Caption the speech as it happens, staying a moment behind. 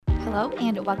Hello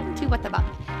and welcome to What the Bump.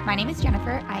 My name is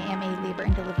Jennifer. I am a labor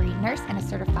and delivery nurse and a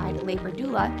certified labor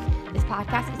doula. This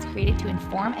podcast is created to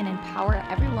inform and empower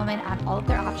every woman on all of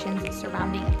their options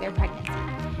surrounding their pregnancy.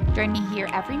 Join me here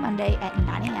every Monday at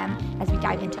 9 a.m. as we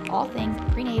dive into all things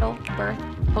prenatal, birth,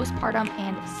 postpartum,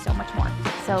 and so much more.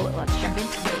 So let's jump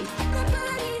into today's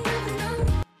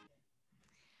episode.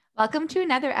 Welcome to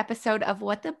another episode of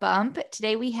What the Bump.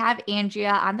 Today we have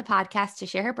Andrea on the podcast to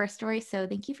share her birth story. So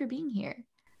thank you for being here.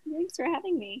 Thanks for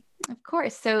having me. Of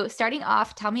course. So starting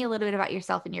off, tell me a little bit about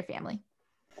yourself and your family.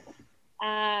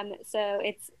 So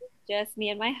it's just me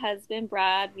and my husband,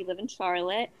 Brad. We live in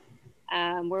Charlotte.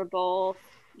 We're both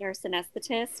nurse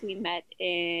anesthetists. We met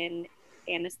in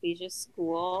anesthesia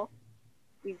school.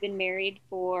 We've been married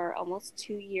for almost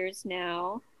 2 years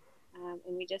now. And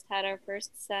we just had our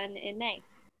first son in May.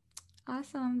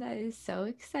 Awesome. That is so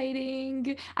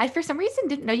exciting. I, for some reason,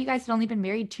 didn't know you guys had only been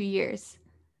married 2 years.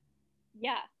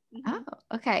 Yeah. Oh,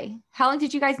 okay. How long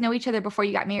did you guys know each other before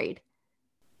you got married?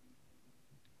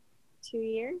 2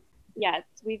 years? Yeah,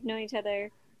 we've known each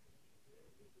other.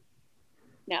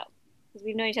 No, because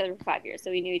we've known each other for 5 years.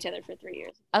 So we knew each other for 3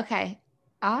 years. Okay.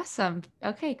 Awesome.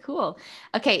 Okay, cool.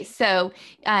 Okay. So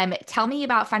tell me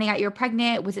about finding out you were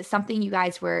pregnant. Was it something you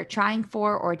guys were trying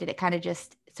for, or did it kind of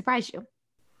just surprise you?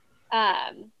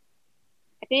 I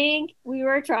think we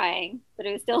were trying, but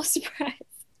it was still a surprise.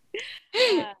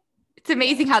 It's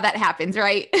amazing how that happens,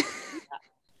 right?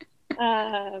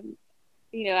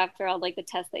 After all like the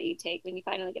tests that you take, when you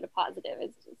finally get a positive,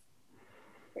 it's just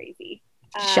crazy.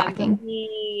 Shocking.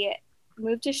 We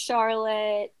moved to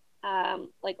Charlotte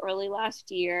like early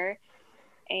last year,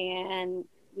 and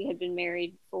we had been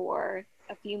married for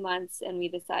a few months, and we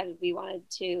decided we wanted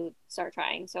to start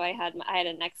trying. So I had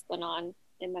an Nexplanon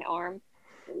in my arm.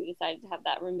 So we decided to have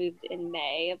that removed in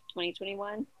May of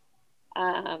 2021.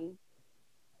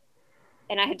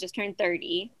 And I had just turned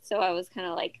 30. So I was kind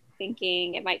of like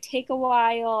thinking it might take a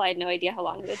while. I had no idea how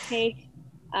long it would take.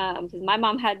 Because my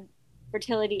mom had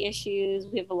fertility issues.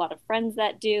 We have a lot of friends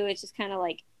that do. It's just kind of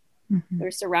like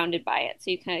they're surrounded by it. So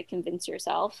you kind of convince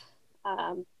yourself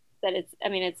that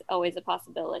it's always a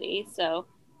possibility. So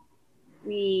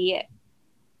we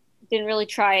didn't really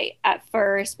try at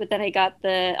first, but then I got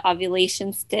the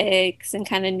ovulation sticks and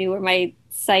kind of knew where my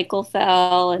cycle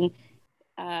fell. And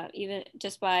even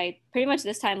just by pretty much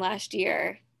this time last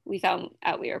year, we found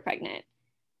out we were pregnant.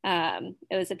 It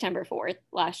was September 4th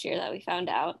last year that we found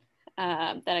out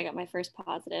that I got my first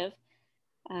positive.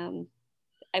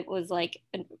 It was like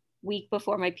a week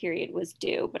before my period was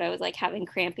due, but I was like having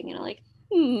cramping and I'm like,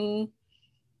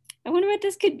 I wonder what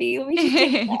this could be. Let me just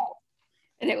take it out.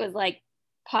 And it was like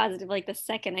positive like the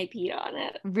second I peed on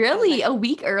it. Really? Like, a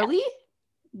week early?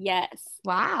 Yes.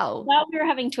 Wow. Well, we were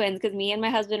having twins because me and my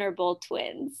husband are both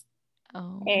twins.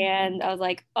 Oh. And I was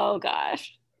like, oh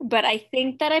gosh. But I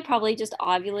think that I probably just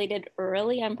ovulated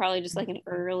early. I'm probably just like an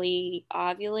early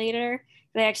ovulator.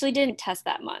 They actually didn't test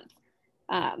that month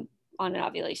on an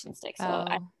ovulation stick. So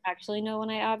I don't actually know when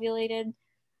I ovulated,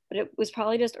 but it was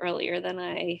probably just earlier than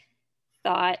I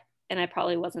thought. And I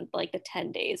probably wasn't like the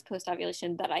 10 days post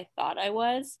ovulation that I thought I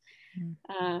was.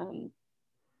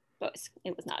 But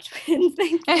it was not twins.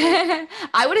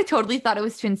 I would have totally thought it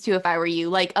was twins too if I were you.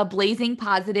 Like a blazing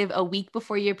positive a week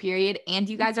before your period, and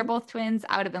you guys are both twins.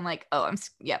 I would have been like, "Oh,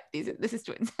 this is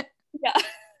twins." Yeah.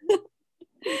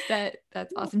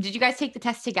 That's awesome. Did you guys take the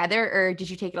test together, or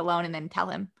did you take it alone and then tell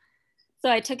him?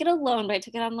 So I took it alone, but I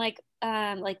took it on like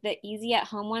the Easy at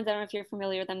Home ones. I don't know if you're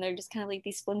familiar with them. They're just kind of like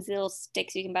these flimsy little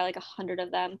sticks. You can buy like 100 of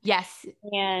them. Yes.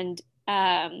 And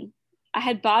I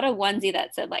had bought a onesie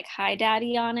that said like "Hi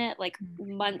Daddy" on it like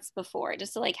months before,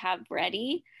 just to like have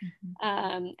ready.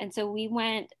 And so we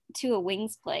went to a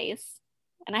wings place,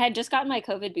 and I had just gotten my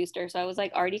COVID booster. So I was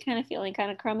like already kind of feeling kind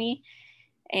of crummy.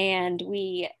 And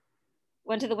we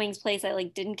went to the wings place. I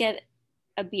like didn't get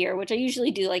a beer, which I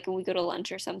usually do like when we go to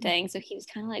lunch or something. So he was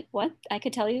kind of like, what? I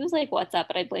could tell he was like, what's up?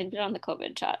 But I blamed it on the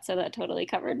COVID shot. So that totally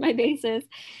covered my bases.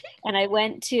 And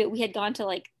we had gone to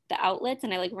like the outlets,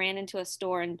 and I like ran into a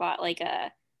store and bought like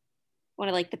one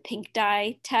of like the pink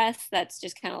dye tests. That's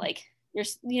just kind of like you're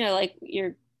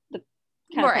the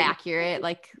more accurate,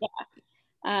 like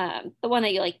the one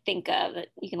that you like think of that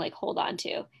you can like hold on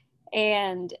to.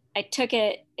 And I took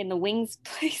it in the wings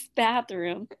place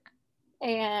bathroom,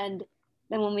 and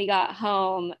then when we got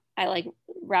home, I like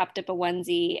wrapped up a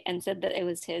onesie and said that it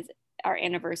was our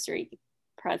anniversary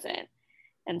present.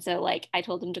 And so like I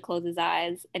told him to close his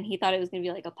eyes, and he thought it was gonna be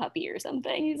like a puppy or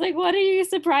something. He's like, "What are you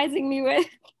surprising me with?"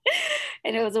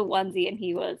 And it was a onesie, and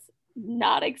he was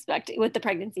not expecting, with the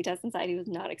pregnancy test inside, he was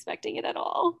not expecting it at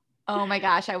all. Oh my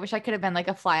gosh. I wish I could have been like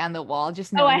a fly on the wall,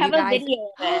 just Oh, I knowing you have a guys.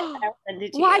 video of it. I'll send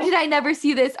it to Why you. did I never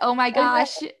see this? Oh my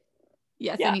gosh.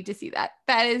 Yes, I Yeah. need to see that.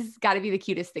 That is got to be the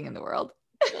cutest thing in the world.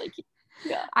 Really cute.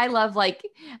 Yeah. I love like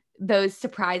those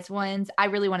surprise ones. I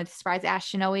really wanted to surprise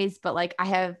Ashton always, but like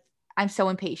I'm so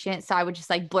impatient. So I would just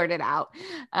like blurt it out.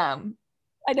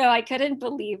 I know. I couldn't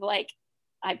believe like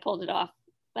I pulled it off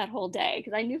that whole day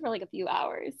because I knew for like a few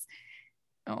hours.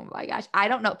 Oh my gosh. I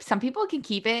don't know. Some people can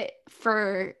keep it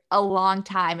for a long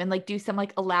time and like do some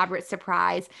like elaborate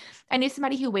surprise. I knew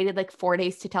somebody who waited like 4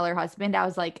 days to tell her husband. I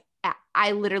was like,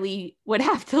 I literally would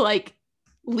have to like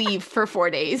leave for 4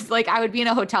 days. Like I would be in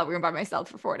a hotel room by myself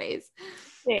for 4 days.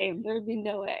 Same. There would be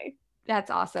no way.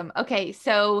 That's awesome. Okay.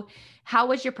 So how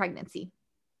was your pregnancy?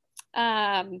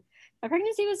 My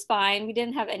pregnancy was fine. We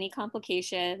didn't have any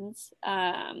complications.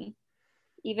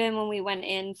 Even when we went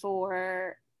in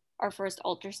for our first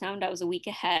ultrasound, I was a week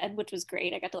ahead, which was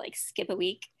great. I got to like skip a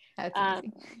week. That's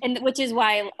amazing. And which is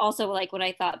why also like when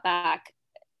I thought back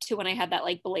to when I had that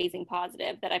like blazing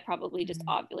positive that I probably just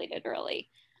ovulated early.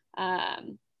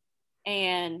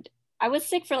 And I was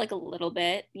sick for like a little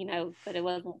bit, but it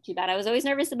wasn't too bad. I was always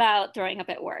nervous about throwing up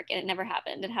at work and it never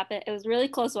happened. It was really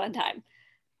close one time.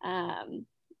 And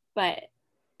like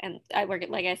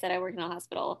I said, I work in a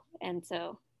hospital. And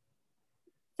so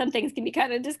some things can be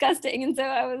kind of disgusting. And so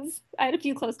I had a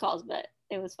few close calls, but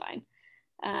it was fine.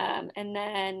 And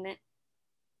then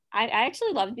I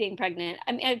actually loved being pregnant.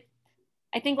 I mean,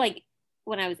 I think like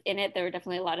when I was in it, there were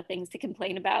definitely a lot of things to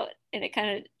complain about and it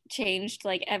kind of changed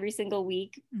like every single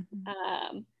week.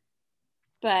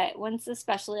 But once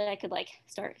especially I could like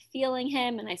start feeling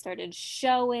him and I started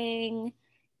showing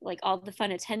like all the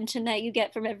fun attention that you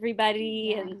get from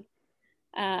everybody. And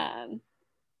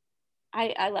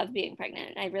I love being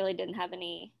pregnant. I really didn't have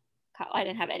any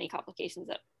complications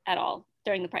at all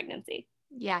during the pregnancy.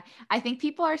 Yeah. I think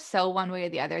people are so one way or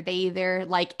the other. They either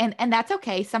like, and that's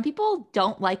okay. Some people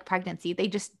don't like pregnancy. They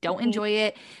just don't enjoy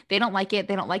it. They don't like it.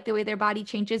 They don't like the way their body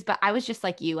changes. But I was just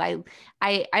like you.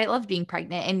 I love being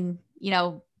pregnant and,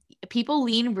 people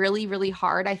lean really, really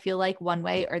hard. I feel like one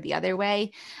way or the other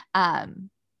way.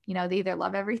 They either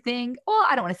love everything. Well,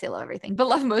 I don't want to say love everything, but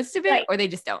love most of it, right. Or they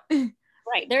just don't.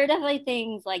 Right. There are definitely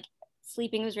things like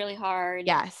sleeping was really hard.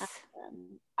 Yes.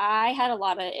 I had a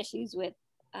lot of issues with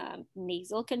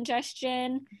nasal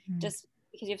congestion, just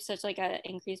because you have such like a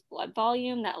increased blood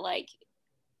volume that like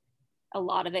a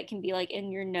lot of it can be like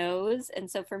in your nose. And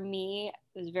so for me,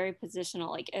 it was very positional.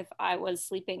 Like if I was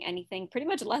sleeping anything pretty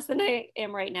much less than I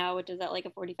am right now, which is at like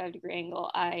a 45-degree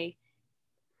angle, I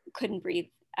couldn't breathe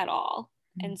at all.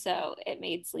 And so it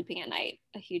made sleeping at night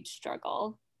a huge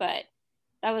struggle. But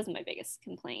that was my biggest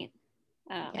complaint.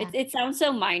 It sounds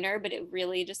so minor, but it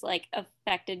really just like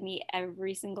affected me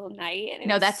every single night.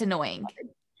 And that's annoying.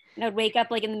 And I'd wake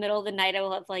up like in the middle of the night, I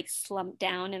will have like slumped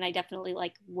down and I definitely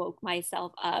like woke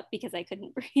myself up because I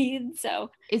couldn't breathe. So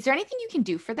is there anything you can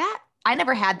do for that? I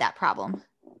never had that problem.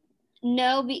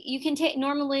 No, but you can take,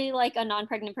 normally like a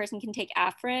non-pregnant person can take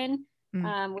Afrin,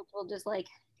 which will just like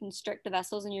constrict the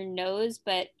vessels in your nose,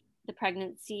 but the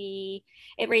pregnancy,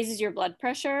 it raises your blood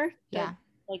pressure. Yeah.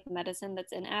 Like the medicine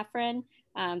that's in Afrin.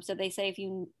 So they say if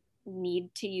you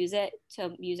need to use it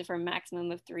for a maximum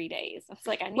of 3 days. It's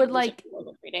like I need to use it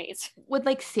for 3 days. Would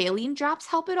like saline drops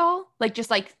help at all? Like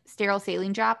just like sterile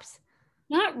saline drops?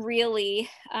 Not really,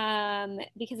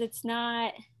 because it's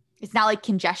not like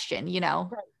congestion,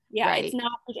 Right. Yeah, right.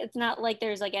 It's not like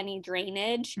there's like any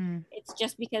drainage. It's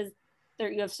just because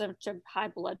you have such a high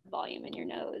blood volume in your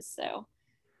nose. So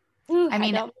I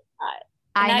mean, that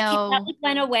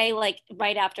went away like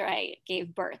right after I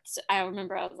gave birth. So I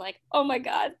remember I was like, oh my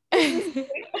God.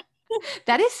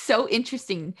 That is so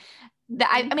interesting.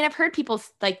 I mean, I've heard people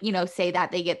like, say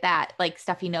that they get that like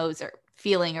stuffy nose or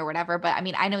feeling or whatever. But I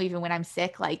mean, I know even when I'm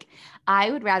sick, like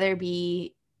I would rather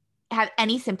have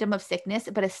any symptom of sickness,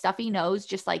 but a stuffy nose,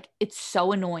 just like, it's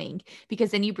so annoying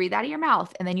because then you breathe out of your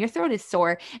mouth and then your throat is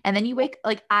sore and then you wake,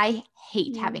 like, I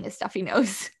hate having a stuffy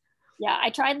nose. Yeah, I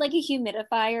tried like a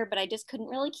humidifier, but I just couldn't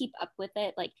really keep up with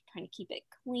it, like trying to keep it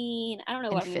clean. I don't know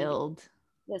what I'm gonna do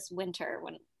this winter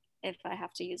if I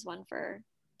have to use one for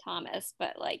Thomas,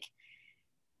 but like,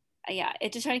 yeah,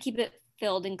 it just trying to keep it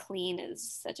filled and clean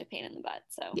is such a pain in the butt.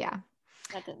 So yeah,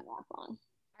 that didn't last long.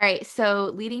 All right.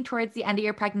 So leading towards the end of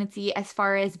your pregnancy, as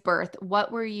far as birth,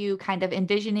 what were you kind of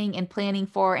envisioning and planning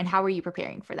for, and how were you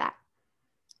preparing for that?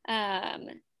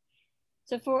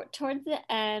 So towards the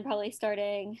end, probably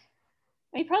starting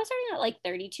at like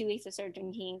 32 weeks, I started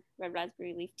drinking red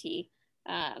raspberry leaf tea,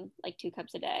 like 2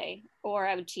 cups a day, or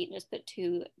I would cheat and just put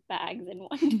 2 bags in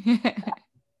one.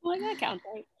 Well, that counts,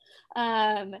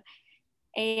 right?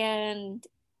 And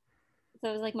So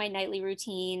it was like my nightly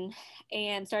routine.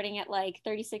 And starting at like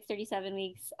 36, 37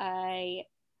 weeks, I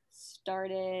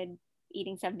started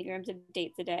eating 70 grams of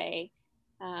dates a day,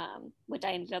 which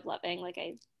I ended up loving. Like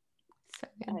I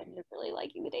ended up really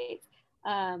liking the dates.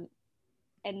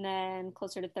 And then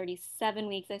closer to 37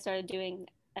 weeks, I started doing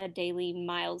a daily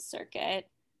miles circuit,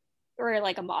 or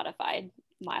like a modified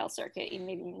mile circuit.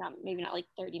 Maybe not like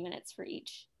 30 minutes for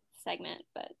each segment,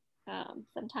 but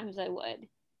sometimes I would.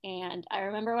 And I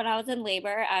remember when I was in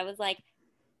labor, I was like,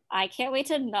 I can't wait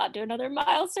to not do another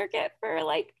mile circuit for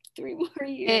like 3 more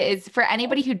years. It is, for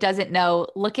anybody who doesn't know,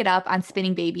 look it up on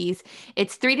Spinning Babies.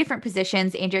 It's 3 different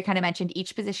positions. Andrea kind of mentioned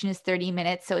each position is 30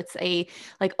 minutes. So it's a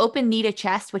like open knee to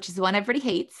chest, which is the one everybody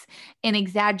hates, an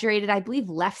exaggerated, I believe,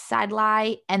 left side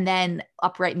lie, and then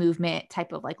upright movement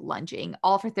type of like lunging,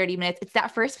 all for 30 minutes. It's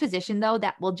that first position though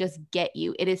that will just get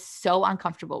you. It is so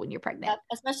uncomfortable when you're pregnant.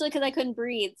 Especially because I couldn't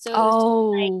breathe. So it was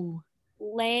just like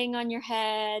laying on your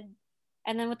head.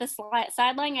 And then with the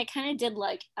side lying, I kind of did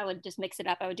like, I would just mix it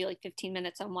up. I would do like 15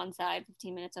 minutes on one side,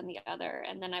 15 minutes on the other.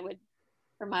 And then I would,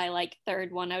 for my like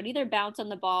third one, I would either bounce on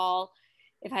the ball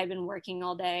if I had been working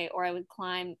all day, or I would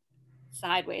climb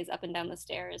sideways up and down the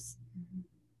stairs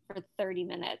for 30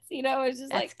 minutes. You know, it was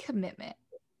just that's like commitment.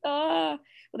 And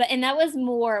that was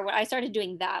more when I started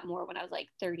doing that more when I was like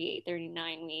 38,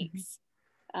 39 weeks.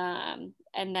 And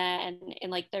then in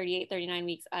like 38, 39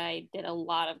 weeks, I did a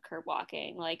lot of curb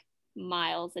walking, like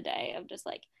miles a day of just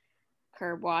like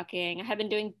curb walking. I had been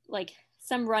doing like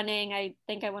some running. I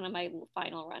think I went on my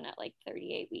final run at like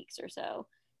 38 weeks or so.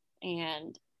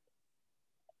 And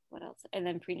what else? And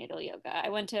then prenatal yoga. I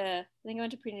went to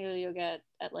prenatal yoga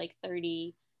at like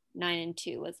 39 and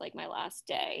 2 was like my last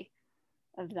day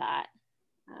of that.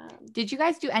 Did you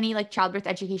guys do any like childbirth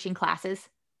education classes?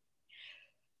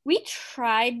 We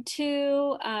tried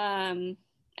to. I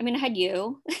mean, I had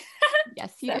you.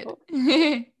 Yes, you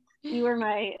did. You were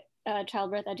my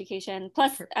childbirth education.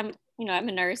 Plus, I'm a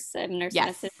nurse. I'm a nurse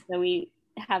assistant, so we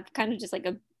have kind of just like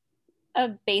a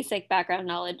basic background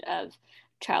knowledge of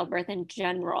childbirth in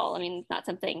general. I mean, it's not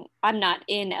something, I'm not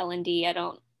in L&D. I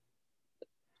don't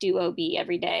do OB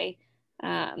every day,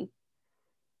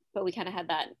 but we kind of had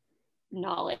that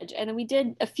knowledge. And then we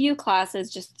did a few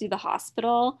classes just through the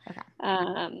hospital,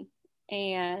 but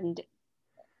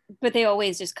they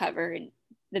always just covered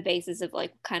the basis of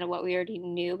like kind of what we already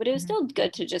knew, but it was still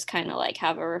good to just kind of like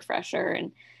have a refresher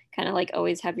and kind of like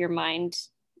always have your mind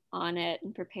on it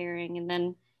and preparing. And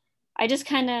then I just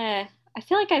kind of, I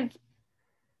feel like I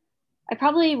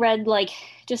probably read like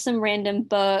just some random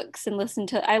books and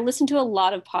I listened to a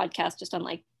lot of podcasts just on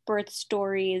like birth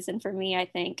stories. And for me, I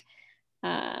think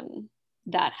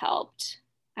that helped.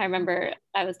 I remember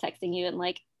I was texting you in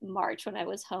like March when I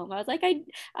was home. I was like,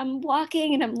 I'm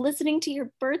walking and I'm listening to your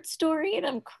birth story and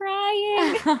I'm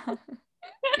crying.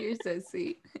 You're so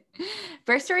sweet.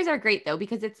 Birth stories are great though,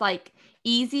 because it's like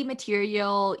easy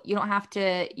material. You don't have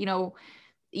to,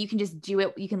 you can just do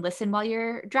it. You can listen while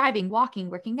you're driving, walking,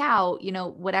 working out,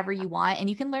 whatever you want. And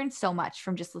you can learn so much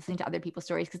from just listening to other people's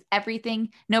stories, because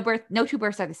no 2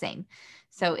 births are the same.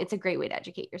 So it's a great way to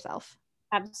educate yourself.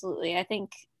 Absolutely. I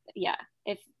think,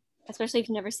 especially if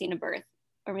you've never seen a birth,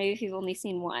 or maybe if you've only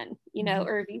seen one,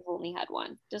 or if you've only had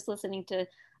one, just listening to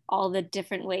all the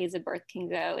different ways a birth can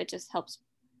go, it just helps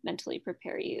mentally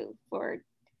prepare you for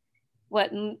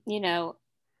what,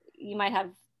 you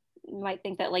might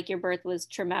think that like your birth was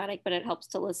traumatic, but it helps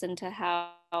to listen to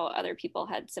how other people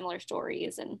had similar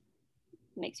stories and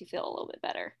makes you feel a little bit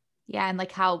better. Yeah. And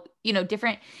like how,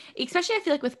 different, especially I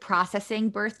feel like with processing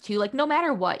birth too, like no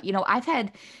matter what, I've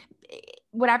had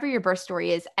whatever your birth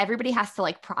story is, everybody has to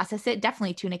like process it,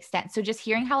 definitely to an extent. So just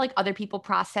hearing how like other people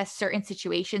process certain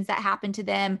situations that happen to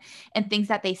them and things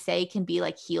that they say can be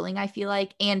like healing, I feel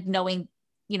like, and knowing,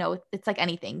 it's like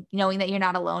anything, knowing that you're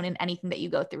not alone in anything that you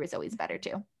go through is always better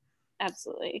too.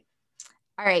 Absolutely.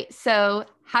 All right. So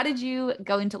how did you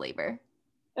go into labor?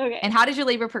 Okay. And how did your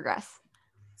labor progress?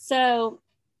 So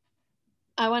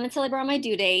I went into labor on my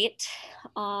due date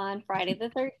on Friday the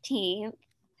 13th.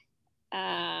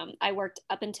 I worked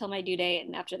up until my due date,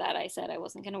 and after that I said I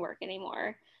wasn't going to work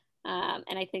anymore.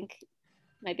 And I think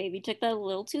my baby took that a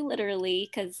little too literally,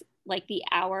 because like the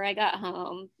hour I got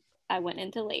home, I went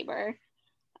into labor.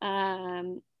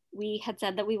 We had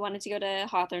said that we wanted to go to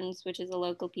Hawthorne's, which is a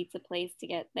local pizza place, to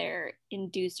get their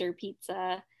inducer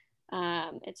pizza.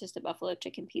 It's just a buffalo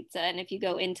chicken pizza. And if you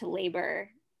go into labor,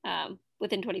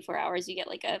 within 24 hours, you get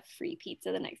like a free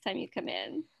pizza the next time you come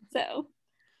in. So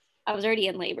I was already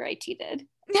in labor. I cheated.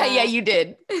 Yeah, you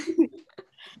did.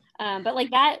 But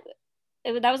like that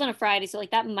was on a Friday. So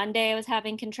like that Monday I was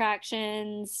having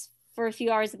contractions. for a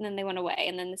few hours and then they went away.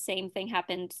 And then the same thing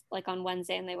happened like on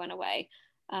Wednesday and they went away.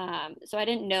 So I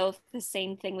didn't know if the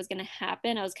same thing was going to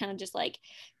happen. I was kind of just like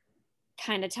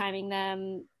kind of timing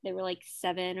them. They were like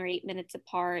 7 or 8 minutes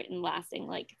apart and lasting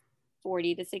like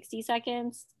 40 to 60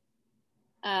 seconds.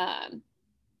 And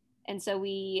so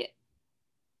we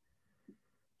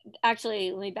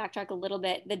actually, let me backtrack a little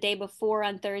bit. The day before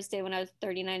on Thursday, when I was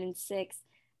 39 and 6,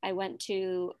 I went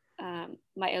to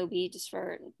my OB just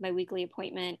for my weekly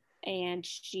appointment, and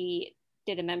she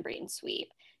did a membrane sweep.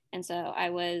 And so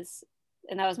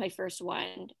and that was my first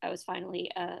one. I was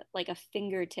finally like a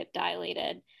fingertip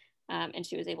dilated, and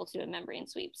she was able to do a membrane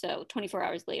sweep. So 24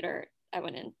 hours later, I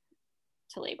went into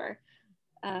labor.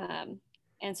 And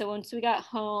so once we got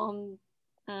home,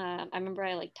 I remember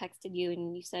I like texted you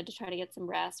and you said to try to get some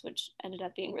rest, which ended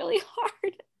up being really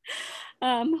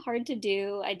hard to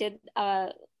do. I did a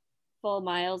full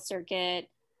mile circuit,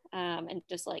 and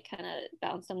just like kind of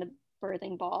bounced on the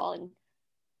birthing ball, and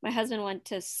my husband went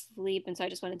to sleep. And so I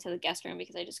just went into the guest room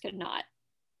because I just could not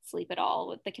sleep at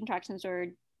all. The contractions were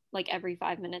like every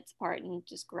 5 minutes apart and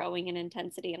just growing in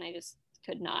intensity. And I just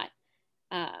could not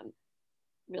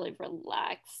really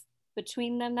relax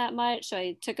between them that much. So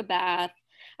I took a bath.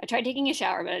 I tried taking a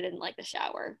shower, but I didn't like the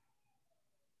shower.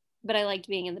 But I liked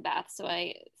being in the bath. So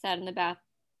I sat in the bath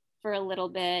for a little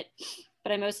bit.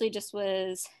 But I mostly just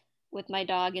was with my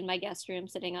dog in my guest room,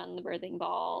 sitting on the birthing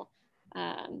ball,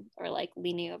 or like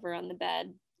leaning over on the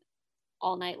bed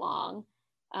all night long.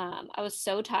 I was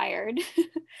so tired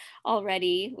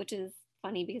already, which is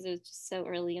funny because it was just so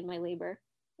early in my labor.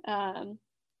 And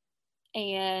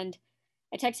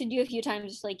I texted you a few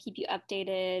times just like keep you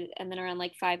updated. And then around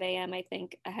like 5 a.m., I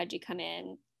think I had you come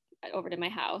in over to my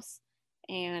house,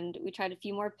 and we tried a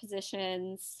few more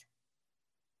positions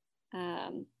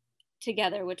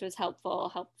together, which was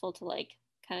helpful to like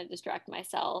kind of distract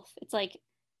myself. It's like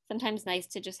sometimes nice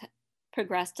to just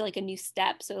progress to like a new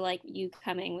step. So like you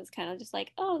coming was kind of just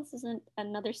like, oh, this isn't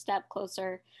another step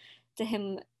closer to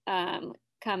him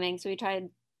coming. So we tried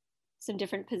some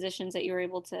different positions that you were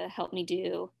able to help me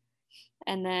do.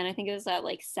 And then I think it was at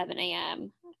like 7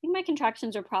 a.m. I think my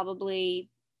contractions were probably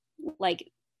like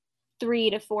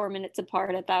 3 to 4 minutes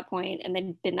apart at that point, and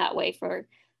then been that way for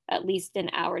at least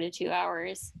an hour to 2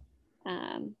 hours.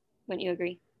 Wouldn't you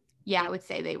agree? Yeah, I would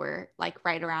say they were like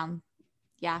right around,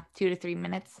 2 to 3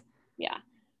 minutes. Yeah.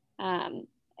 And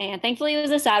thankfully it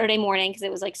was a Saturday morning because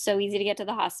it was like so easy to get to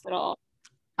the hospital.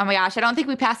 Oh my gosh, I don't think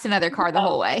we passed another car the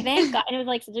whole way. Thank God. And it was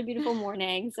like such a beautiful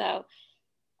morning. So,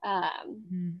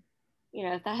 you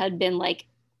know, if that had been like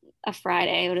a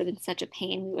Friday, it would have been such a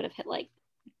pain. We would have hit like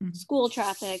school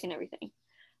traffic and everything.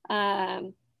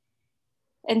 And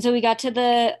so we got to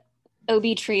the OB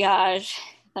triage.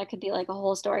 That could be like a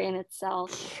whole story in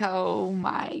itself. Oh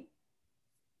my.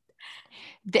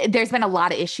 There's been a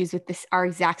lot of issues with this, our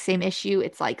exact same issue.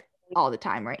 It's like all the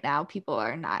time right now. People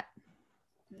are not,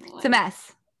 it's a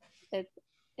mess. It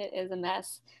is a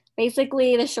mess.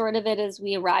 Basically, the short of it is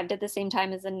we arrived at the same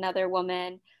time as another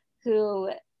woman who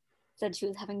said she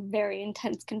was having very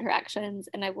intense contractions,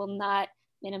 and I will not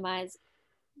minimize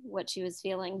what she was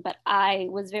feeling, but I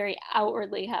was very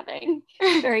outwardly having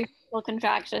very full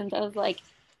contractions. I was like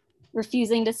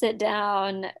refusing to sit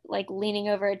down, like leaning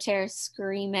over a chair,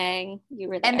 screaming. You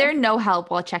were there. And there's no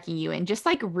help while checking you in, just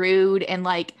like rude and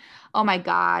like, oh my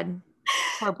God,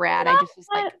 poor Brad. I just was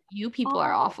like, you people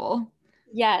are awful.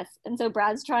 Yes. And so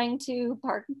Brad's trying to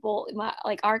park both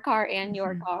like our car and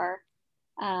your car.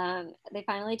 They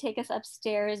finally take us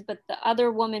upstairs, but the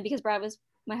other woman, because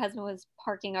my husband was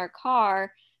parking our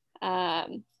car,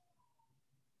 the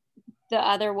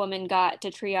other woman got to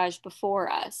triage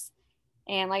before us.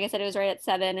 And like I said, it was right at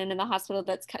 7, and in the hospital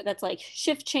that's like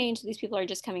shift change. So these people are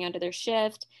just coming onto their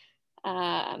shift.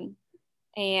 And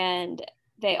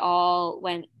they all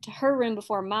went to her room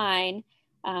before mine.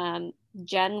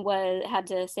 Jen had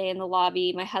to stay in the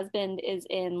lobby. My husband is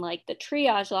in like the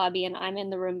triage lobby, and I'm in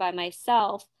the room by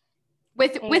myself.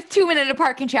 With 2 minute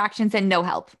apart contractions and no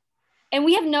help. And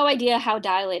we have no idea how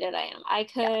dilated I am.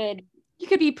 You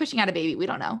could be pushing out a baby. We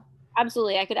don't know.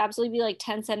 Absolutely. I could absolutely be like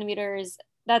 10 centimeters.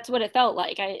 That's what it felt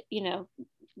like. Lo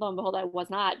and behold, I was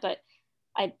not, but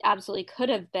I absolutely could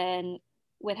have been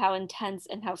with how intense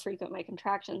and how frequent my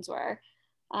contractions were.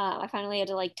 I finally had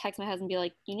to like text my husband and be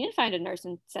like, you need to find a nurse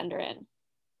and send her in.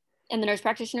 And the nurse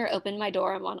practitioner opened my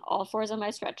door. I'm on all fours on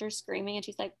my stretcher screaming. And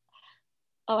she's like,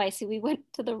 oh, I see. We went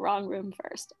to the wrong room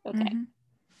first. Okay.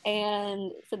 Mm-hmm.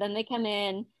 And so then they come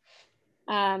in.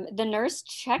 The nurse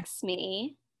checks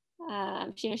me.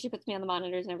 She puts me on the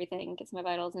monitors and everything, gets my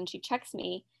vitals, and she checks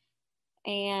me.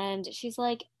 And she's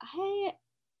like, I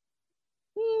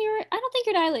don't think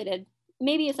you're dilated.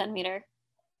 maybe a centimeter.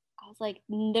 I was like,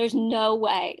 there's no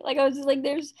way. Like, I was just like,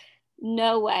 there's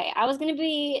no way.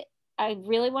 I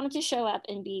really wanted to show up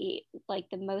and be like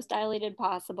the most dilated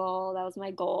possible. That was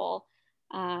my goal.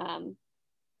 I,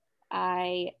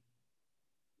 I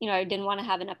didn't want to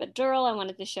have an epidural. I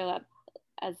wanted to show up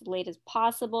as late as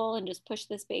possible and just push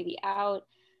this baby out.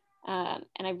 And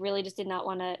I really just did not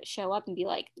want to show up and be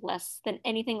like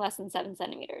anything less than 7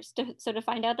 centimeters. So to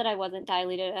find out that I wasn't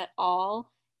dilated at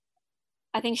all,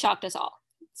 I think shocked us all.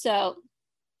 So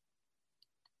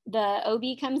the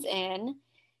OB comes in,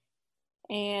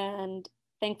 and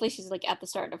thankfully she's like at the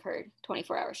start of her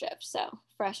 24-hour shift, so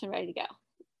fresh and ready to go.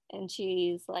 And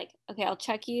she's like, okay, I'll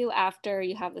check you after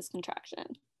you have this contraction.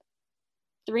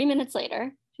 3 minutes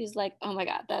later, she's like, oh my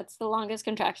God, that's the longest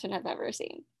contraction I've ever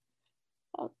seen.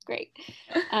 Oh, great.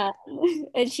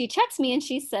 And she checks me and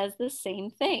she says the same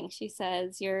thing. She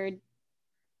says, you're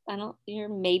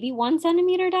maybe 1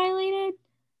 centimeter dilated.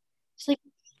 She's like,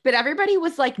 but everybody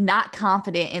was like not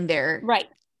confident in their right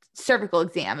cervical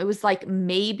exam. It was like,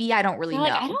 maybe, I don't really know.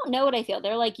 Like, I don't know what I feel.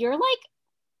 They're like, you're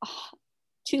like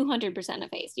 200%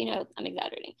 effaced. I'm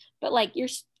exaggerating, but like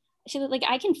she's like,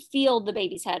 I can feel the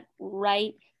baby's head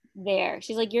right there.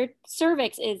 She's like, your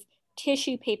cervix is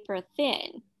tissue paper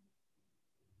thin.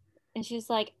 And she's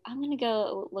like, I'm going to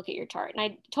go look at your chart. And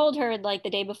I told her like the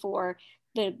day before,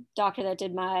 the doctor that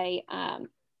did my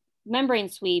membrane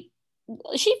sweep,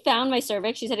 she found my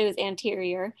cervix. She said it was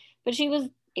anterior, but she was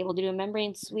able to do a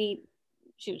membrane sweep.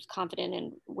 She was confident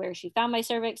in where she found my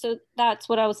cervix. So that's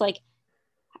what I was like,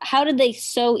 how did they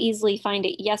so easily find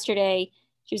it yesterday?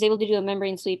 She was able to do a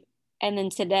membrane sweep. And then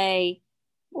today,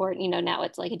 or, now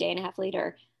it's like a day and a half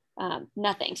later,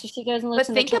 nothing. So she goes and looks.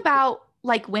 But think about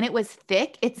like when it was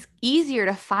thick, it's easier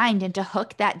to find and to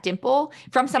hook that dimple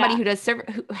from somebody who does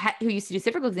who used to do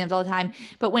cervical exams all the time.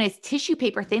 But when it's tissue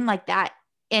paper thin like that,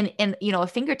 and a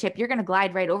fingertip, you're going to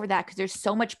glide right over that because there's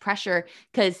so much pressure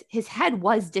because his head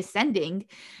was descending.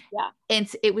 Yeah.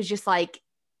 And it was just like,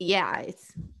 yeah,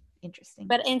 it's interesting.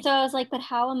 And so I was like, but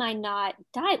how am I not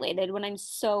dilated when I'm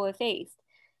so effaced?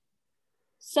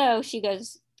 So she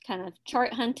goes kind of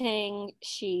chart hunting.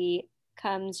 She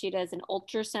does an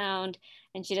ultrasound,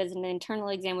 and she does an internal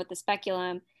exam with the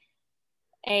speculum.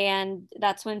 And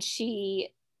that's when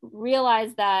she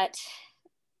realized that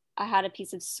I had a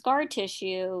piece of scar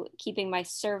tissue keeping my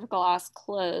cervical os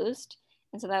closed.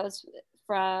 And so that was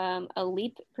from a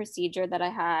LEEP procedure that I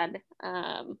had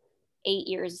 8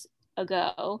 years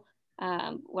ago.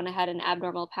 When I had an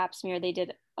abnormal pap smear, they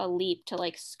did a LEEP to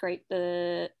like scrape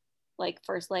the like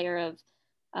first layer of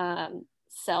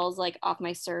cells like off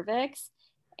my cervix.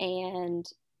 And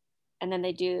then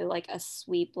they do like a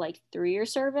sweep like through your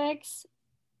cervix,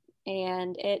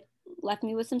 and it left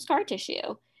me with some scar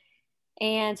tissue.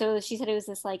 And so she said it was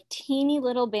this like teeny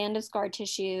little band of scar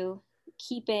tissue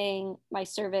keeping my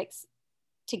cervix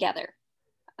together,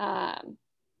 and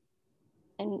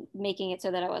making it so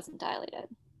that I wasn't dilated.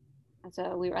 And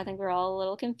so I think we were all a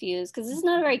little confused because this is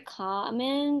not very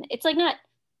common. It's like not,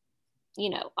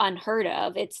 unheard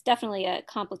of. It's definitely a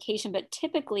complication, but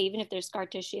typically, even if there's scar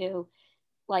tissue,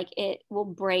 like it will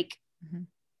break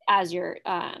as you're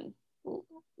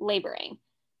laboring.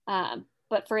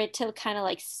 But for it to kind of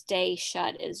like stay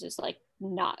shut is just like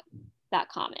not that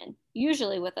common.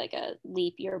 Usually with like a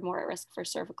LEEP, you're more at risk for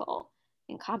cervical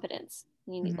incompetence.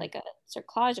 You need like a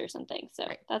cerclage or something. So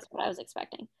that's what I was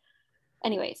expecting.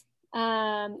 Anyways,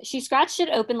 she scratched it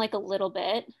open like a little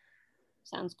bit.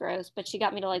 Sounds gross, but she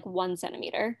got me to like 1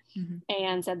 centimeter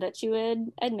and said that she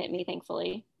would admit me,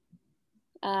 thankfully.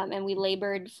 And we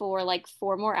labored for like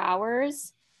 4 more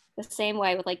hours the same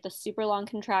way with like the super long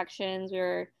contractions.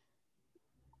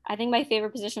 I think my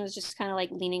favorite position was just kind of like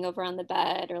leaning over on the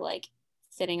bed or like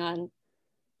sitting on,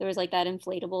 there was like that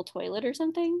inflatable toilet or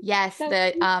something. Yes.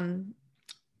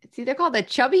 It's either called a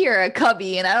chubby or a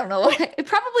cubby. And I don't know,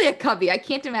 probably a cubby. I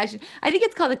can't imagine. I think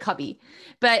it's called a cubby,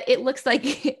 but it looks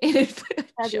like an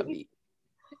chubby.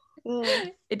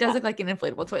 It does look like an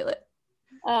inflatable toilet.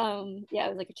 Yeah, it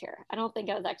was like a chair. I don't think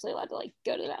I was actually allowed to like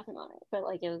go to the bathroom on it, but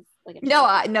like it was like a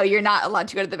chair. No, you're not allowed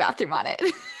to go to the bathroom on it.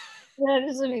 Yeah, it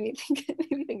just made me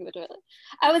think of a toilet.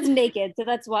 I was naked, so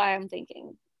that's why I'm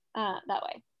thinking that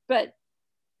way. But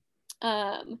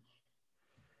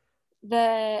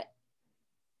the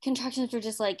contractions were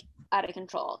just like out of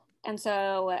control. And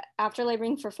so after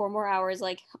laboring for 4 more hours,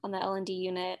 like on the L&D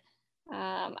unit,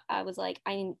 I was like,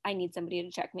 I need somebody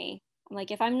to check me. I'm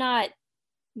like, if I'm not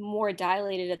more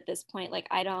dilated at this point, like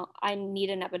I need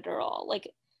an epidural. Like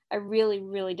I really,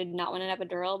 really did not want an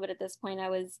epidural, but at this point I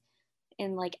was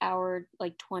in like hour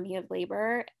like 20 of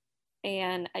labor,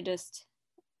 and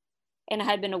and I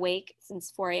had been awake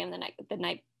since 4 a.m. the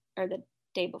night or the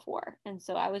day before. And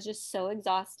so I was just so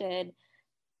exhausted.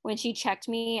 When she checked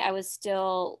me, I was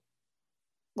still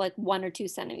like 1 or 2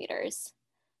 centimeters.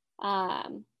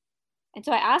 And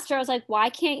so I asked her, I was like, why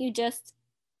can't you just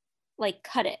like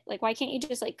cut it? Like, why can't you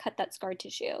just like cut that scar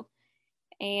tissue?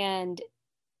 And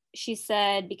she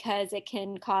said, because it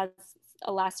can cause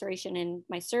a laceration in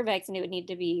my cervix and it would need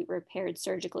to be repaired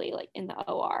surgically, like in the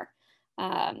OR.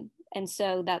 And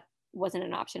so that wasn't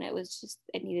an option. It was just,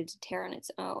 it needed to tear on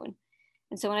its own.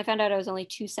 And so when I found out I was only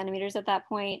 2 centimeters at that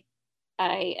point,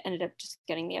 I ended up just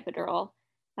getting the epidural.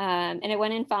 And it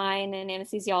went in fine, and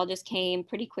anesthesiologist came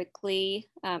pretty quickly.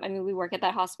 I mean, we work at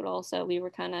that hospital, so we were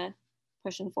kind of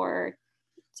pushing for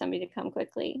somebody to come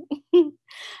quickly.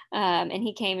 And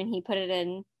he came and he put it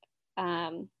in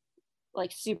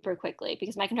like super quickly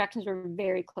because my contractions were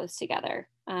very close together.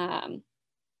 And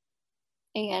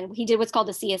he did what's called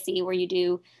a CSE, where you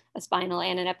do a spinal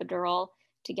and an epidural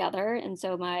together. And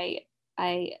so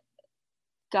I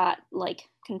got like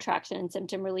contraction and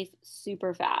symptom relief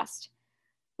super fast,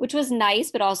 which was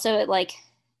nice, but also it like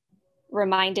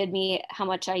reminded me how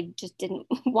much I just didn't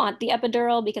want the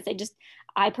epidural, because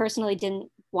I personally didn't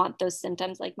want those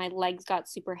symptoms. Like my legs got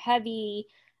super heavy.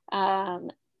 I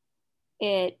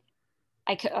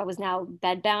was now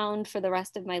bedbound for the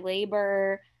rest of my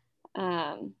labor.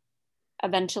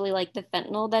 Eventually, like the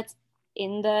fentanyl that's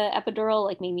in the epidural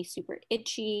like made me super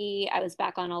itchy. I was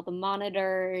back on all the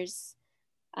monitors,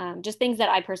 just things that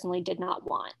I personally did not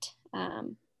want.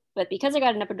 But because I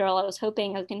got an epidural, I was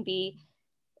hoping I was going to be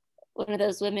one of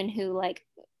those women who like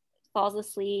falls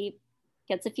asleep,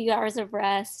 gets a few hours of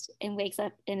rest, and wakes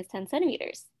up and is 10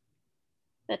 centimeters.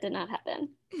 That did not happen.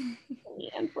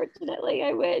 Unfortunately,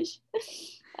 I wish.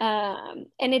 And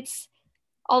it's,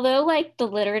 although like the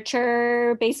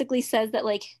literature basically says that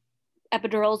like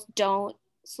epidurals don't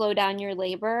slow down your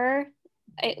labor,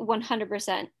 it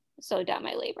 100% slowed down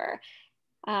my labor.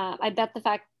 I bet the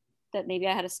fact that maybe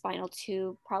I had a spinal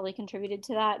tube probably contributed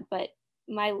to that, but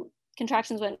my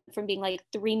contractions went from being like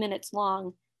 3 minutes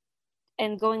long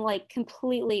and going like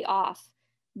completely off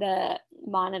the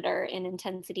monitor in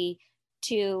intensity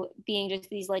to being just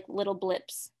these like little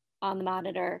blips on the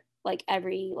monitor like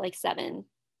every like 7-8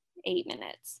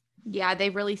 minutes. Yeah, they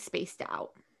really spaced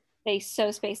out. They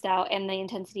so spaced out, and the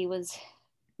intensity was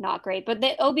not great. But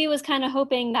the OB was kind of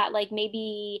hoping that like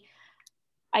maybe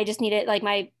I just needed like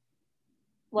my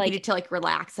needed to like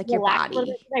relax like your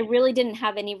body. I really didn't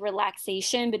have any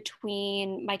relaxation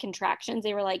between my contractions.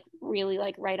 They were like really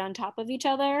like right on top of each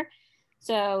other.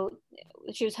 So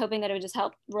she was hoping that it would just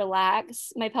help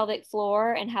relax my pelvic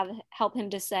floor and help him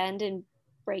descend and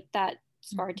break that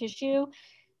scar tissue.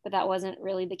 But that wasn't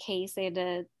really the case. They had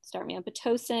to start me on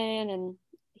Pitocin, and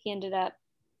he ended up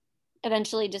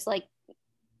eventually just like,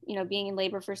 you know, being in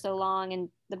labor for so long, and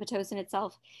the Pitocin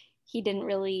itself, he didn't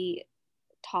really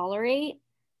tolerate.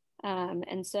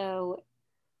 And so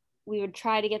we would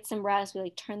try to get some rest. We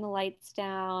like turn the lights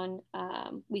down.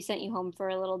 We sent you home for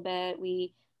a little bit.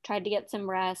 We tried to get some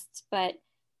rest, but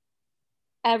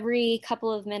every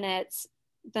couple of minutes,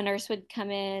 the nurse would come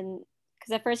in,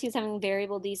 because at first he was having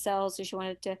variable decels, so she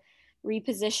wanted to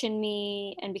reposition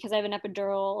me. And because I have an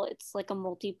epidural, it's like a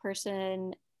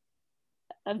multi-person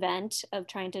event of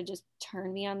trying to just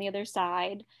turn me on the other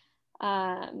side.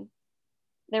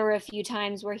 There were a few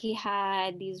times where he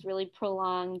had these really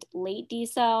prolonged late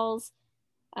decels,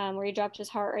 where he dropped his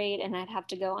heart rate, and I'd have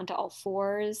to go onto all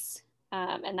fours.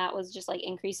 And that was just like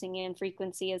increasing in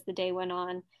frequency as the day went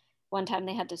on. One time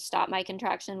they had to stop my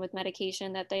contraction with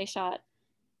medication that they shot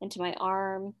into my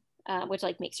arm, which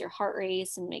like makes your heart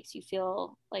race and makes you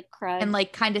feel like crud. And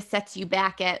like kind of sets you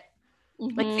back at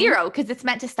like zero, because it's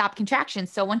meant to stop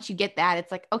contractions. So once you get that,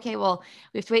 it's like, okay, well,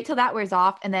 we have to wait till that wears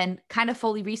off and then kind of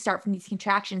fully restart from these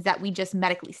contractions that we just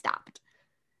medically stopped.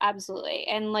 Absolutely.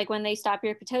 And like when they stop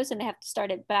your Pitocin, they have to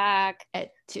start it back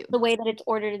at 2. The way that it's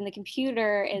ordered in the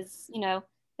computer is, you know,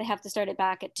 they have to start it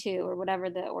back at 2 or whatever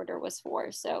the order was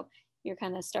for. So you're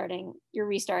kind of you're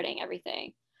restarting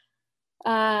everything.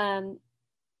 And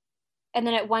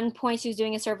then at one point she was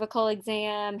doing a cervical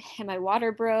exam and my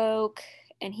water broke,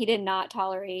 and he did not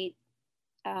tolerate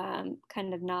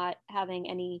kind of not having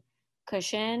any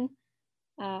cushion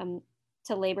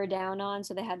to labor down on.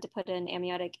 So they had to put an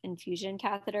amniotic infusion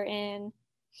catheter in,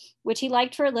 which he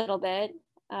liked for a little bit.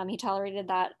 He tolerated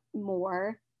that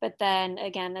more. But then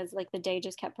again, as like the day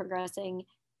just kept progressing,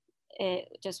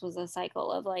 it just was a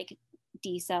cycle of like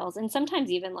decels, and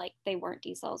sometimes even like they weren't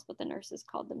decels, but the nurses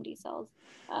called them decels.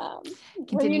 When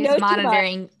Continuous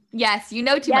monitoring. Yes, you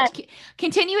know too Yes. much.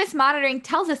 Continuous monitoring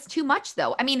tells us too much,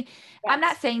 though. I mean, I'm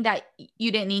not saying that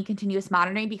you didn't need continuous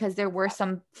monitoring, because there were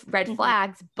some red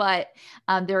flags, but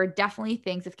there are definitely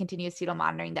things with continuous fetal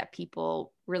monitoring that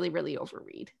people really, really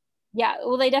overread. Yeah,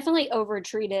 well, they definitely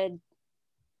overtreated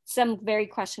some very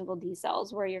questionable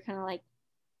decels where you're kind of like,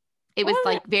 it was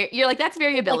like you're like, that's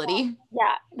variability. Like,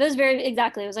 yeah, that was very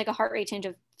exactly. It was like a heart rate change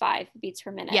of 5 beats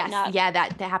per minute. Yes,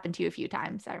 that happened to you a few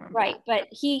times. I remember. Right, but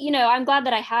he, I'm glad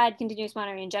that I had continuous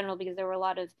monitoring in general, because there were a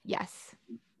lot of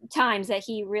times that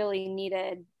he really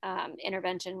needed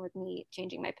intervention with me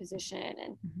changing my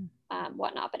position and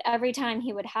whatnot. But every time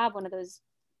he would have one of those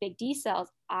big decels,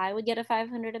 I would get a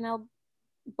 500 ml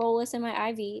bolus in my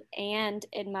IV and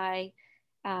in my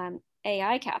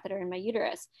AI catheter in my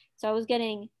uterus. So I was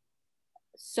getting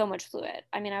so much fluid.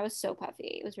 I mean, I was so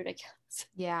puffy. It was ridiculous.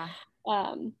 Yeah.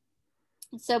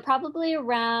 So probably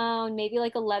around maybe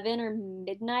like 11 or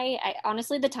midnight.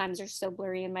 Honestly, the times are so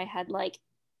blurry in my head, like,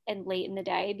 and late in the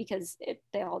day, because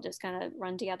they all just kind of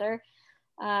run together.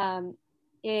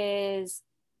 Is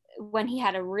when he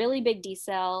had a really big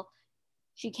decel.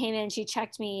 She came in, she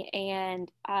checked me,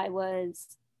 and I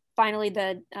was finally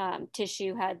the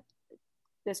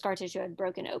scar tissue had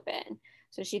broken open.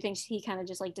 So she thinks he kind of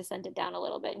just like descended down a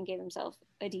little bit and gave himself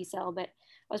a decel, but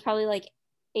I was probably like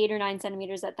 8 or 9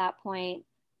 centimeters at that point.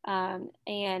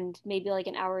 And maybe like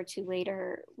an hour or two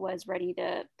later was ready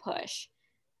to push.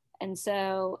 And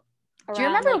so do you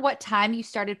remember what time you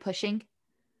started pushing?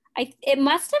 It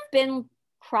must have been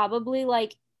probably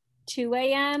like 2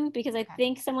 a.m. because I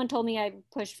think someone told me I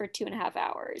pushed for 2.5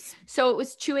 hours. So it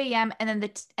was 2 a.m. and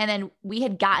then we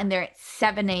had gotten there at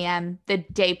 7 a.m. the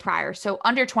day prior. So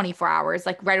under 24 hours,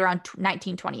 like right around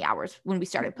 19, 20 hours when we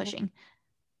started pushing,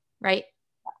 right?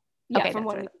 Yeah, okay, from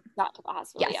when we got to the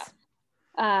hospital. Yes.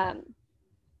 Yeah.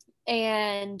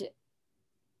 And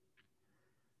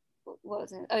what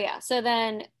was it? Oh yeah. So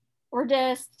then we're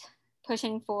just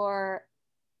pushing for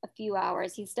a few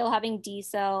hours. He's still having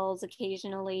decels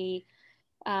occasionally.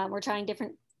 We're trying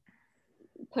different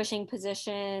pushing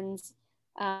positions.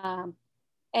 And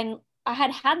I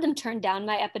had them turn down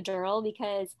my epidural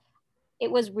because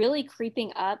it was really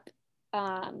creeping up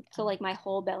to like my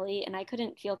whole belly, and I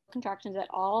couldn't feel contractions at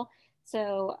all.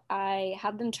 So I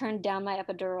had them turn down my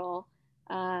epidural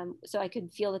so I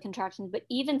could feel the contractions. But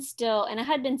even still, and I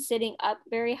had been sitting up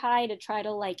very high to try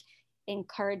to like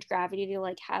encourage gravity to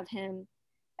like have him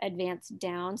advance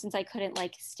down, since I couldn't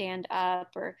like stand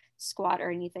up or squat or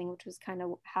anything, which was kind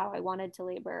of how I wanted to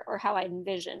labor, or how I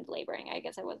envisioned laboring. I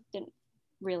guess didn't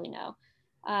really know.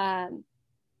 And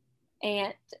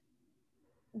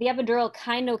the epidural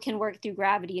kind of can work through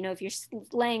gravity. If you're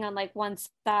laying on like one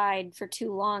side for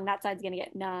too long, that side's going to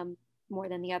get numb more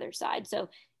than the other side. So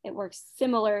it works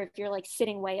similar. If you're like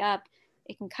sitting way up,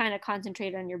 it can kind of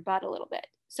concentrate on your butt a little bit.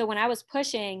 So when I was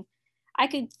pushing, I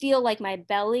could feel like my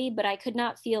belly, but I could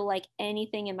not feel like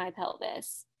anything in my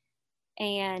pelvis.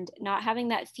 And not having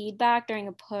that feedback during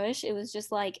a push, it was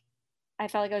just like, I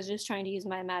felt like I was just trying to use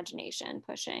my imagination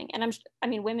pushing. And I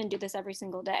mean, women do this every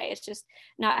single day. It's just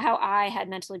not how I had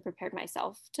mentally prepared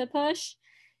myself to push.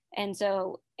 And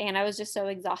I was just so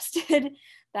exhausted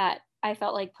that I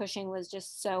felt like pushing was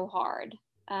just so hard.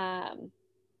 And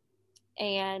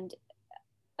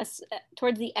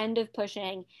towards the end of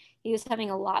pushing, he was having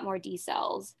a lot more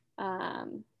decels.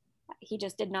 He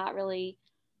just did not really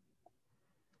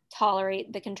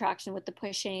tolerate the contraction with the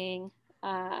pushing.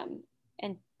 And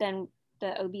then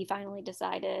the OB finally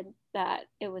decided that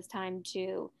it was time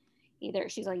to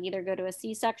either go to a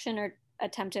C-section or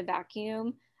attempt a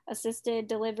vacuum assisted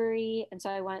delivery. And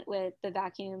so I went with the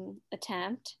vacuum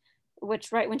attempt,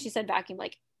 which right when she said vacuum,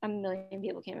 like a million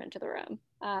people came into the room.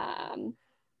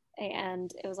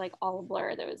 And it was like all a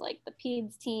blur. There was like the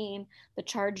peds team, the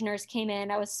charge nurse came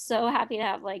in. I was so happy to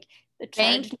have like the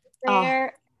charge nurse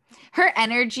there. Oh. Her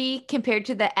energy compared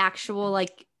to the actual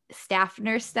like staff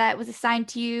nurse that was assigned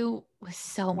to you was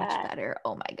so much better.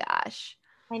 Oh my gosh.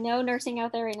 I know nursing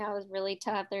out there right now is really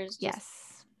tough. There's just,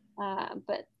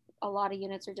 but a lot of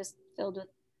units are just filled with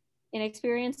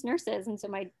inexperienced nurses. And so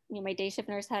my day shift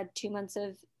nurse had 2 months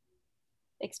of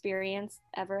experience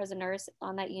ever as a nurse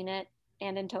on that unit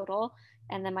and in total.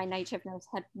 And then my night shift nurse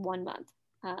had 1 month.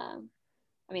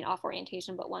 Off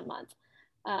orientation, but 1 month.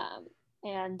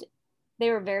 And they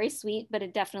were very sweet, but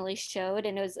it definitely showed.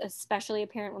 And it was especially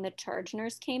apparent when the charge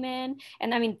nurse came in.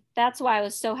 And I mean, that's why I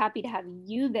was so happy to have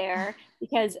you there,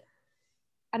 because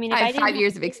I mean, I have 5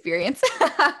 years of experience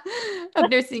of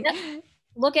nursing.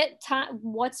 Look at time.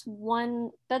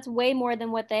 That's way more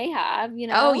than what they have,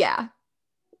 Oh yeah.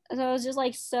 So I was just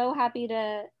like so happy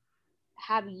to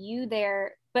have you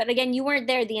there. But again, you weren't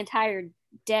there the entire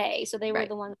day. So they were Right.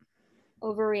 the ones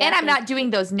And I'm overreacting. not doing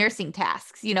those nursing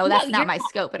tasks. You know, No, that's not you're my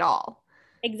scope at all.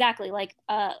 exactly. Like,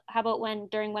 how about when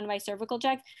during one of my cervical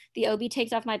checks, the OB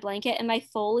takes off my blanket and my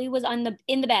Foley was on the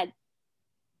in the bed.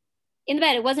 In the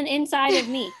bed. It wasn't inside of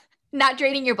me. Not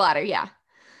draining your bladder. Yeah.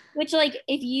 Which like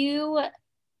if you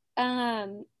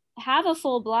um have a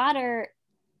full bladder,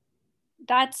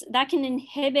 that can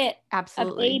inhibit a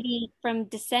Absolutely. baby from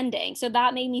descending. So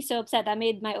that made me so upset. That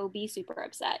made my OB super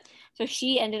upset. So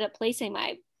she ended up placing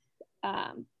my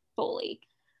Foley.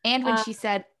 And when Uh, she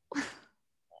said,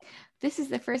 this is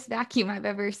the first vacuum I've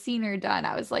ever seen her done,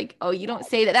 I was like, oh, you don't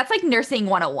say that. That's like nursing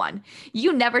 101.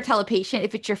 You never tell a patient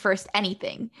if it's your first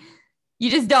anything.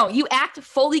 You just don't. You act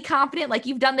fully confident like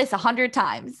you've done this 100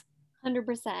 times.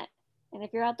 100%. And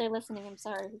if you're out there listening, I'm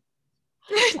sorry.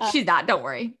 She's not. Don't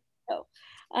worry. No.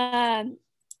 Um,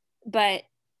 but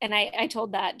and I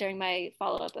told that during my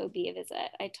follow-up OB visit.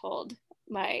 I told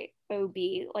my OB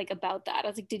like about that. I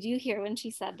was like, did you hear when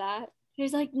she said that? She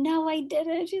was like, no, I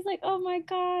didn't. She's like, oh my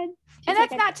God. And She's like,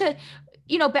 that's not to,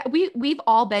 you know, we've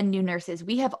all been new nurses.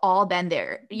 We have all been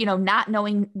there, you know, not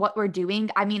knowing what we're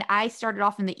doing. I mean, I started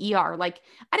off in the ER, like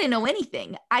I didn't know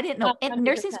anything. I didn't know, and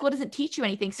nursing 100%. school doesn't teach you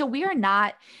anything. So we are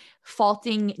not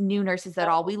faulting new nurses at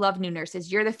all. We love new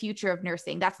nurses. You're the future of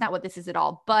nursing. That's not what this is at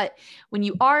all. But when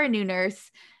you are a new nurse,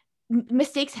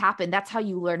 mistakes happen. That's how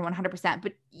you learn 100%.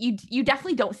 But you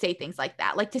definitely don't say things like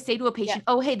that. Like to say to a patient, Yeah.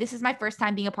 oh, hey, this is my first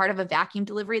time being a part of a vacuum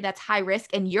delivery. That's high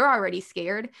risk. And you're already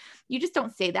scared. You just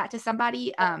don't say that to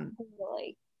somebody.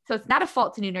 Totally. So it's not a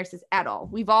fault to new nurses at all.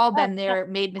 We've all Oh, been no. there,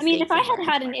 made I mean, if mistakes I and had learned.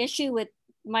 had an issue with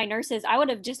my nurses, I would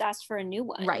have just asked for a new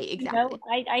one. Right. You know,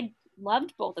 Exactly. I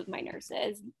loved both of my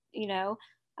nurses, you know,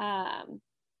 um,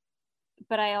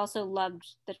 but I also loved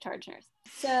the charge nurse.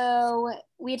 So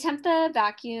we attempt the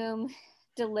vacuum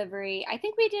delivery. I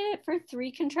think we did it for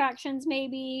 3 contractions,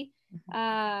 maybe.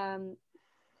 Um,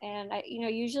 and I,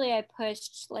 usually I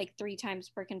pushed like 3 times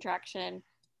per contraction.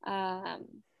 Um,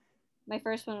 my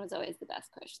first one was always the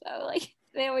best push, though. Like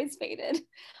they always faded.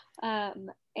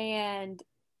 And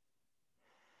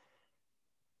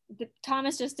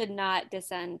Thomas just did not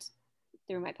descend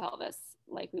through my pelvis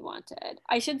like we wanted.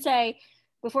 I should say,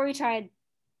 before we tried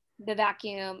the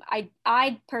vacuum,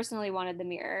 I personally wanted the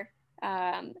mirror,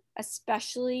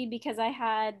 especially because I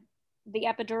had the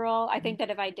epidural. I think that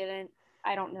if I didn't,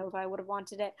 I don't know if I would have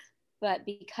wanted it, but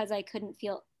because I couldn't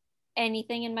feel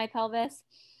anything in my pelvis,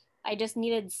 I just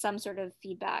needed some sort of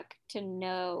feedback to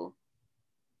know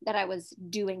that I was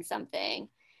doing something.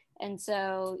 And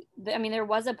so, I mean, there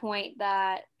was a point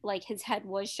that like his head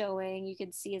was showing. You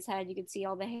could see his head, you could see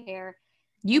all the hair.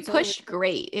 You And so it was, pushed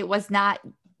great. It was not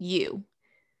you.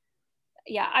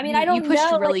 yeah, I mean, I You don't pushed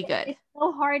know. Like, really good. it's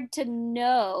so hard to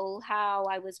know how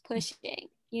I was pushing,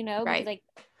 because Right. like,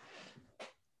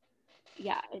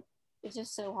 yeah, it's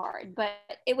just so hard. But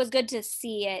it was good to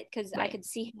see it because I Right. could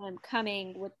see him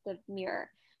coming with the mirror.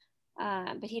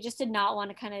 But he just did not want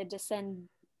to kind of descend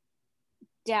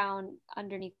down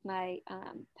underneath my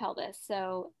pelvis.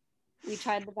 So we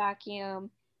tried the vacuum.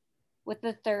 With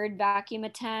the third vacuum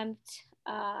attempt,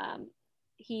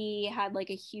 he had like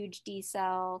a huge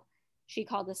decel. She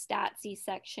called a stat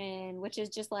C-section, which is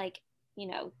just like,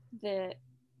 the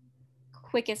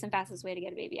quickest and fastest way to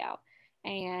get a baby out.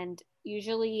 And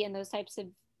usually in those types of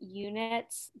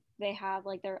units, they have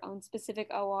like their own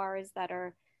specific ORs that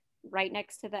are right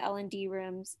next to the L&D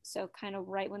rooms. So kind of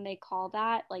right when they call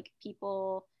that, like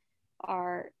people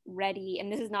are ready.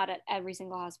 And this is not at every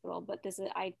single hospital, but this is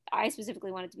I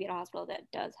specifically wanted to be at a hospital that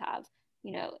does have,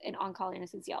 an on-call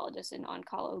anesthesiologist and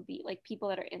on-call OB, like people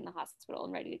that are in the hospital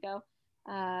and ready to go,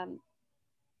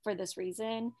 for this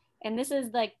reason. And this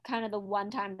is like kind of the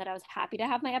one time that I was happy to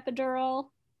have my epidural,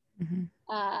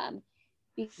 Mm-hmm.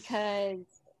 because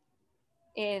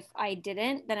if I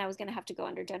didn't, then I was going to have to go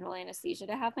under general anesthesia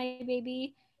to have my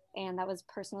baby. And that was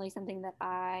personally something that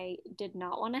I did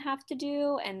not want to have to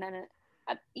do. And then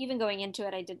even going into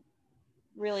it, I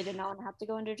really did not want to have to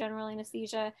go under general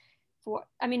anesthesia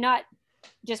I mean, not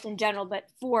just in general, but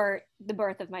for the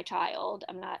birth of my child.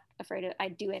 I'm not afraid I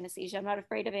do anesthesia. I'm not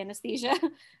afraid of anesthesia.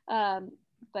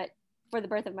 But for the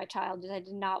birth of my child, I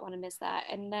did not want to miss that.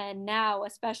 And then now,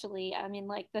 especially, I mean,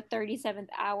 like the 37th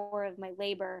hour of my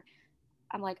labor,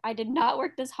 I'm like, I did not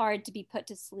work this hard to be put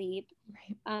to sleep.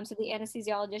 Right. So the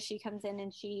anesthesiologist, she comes in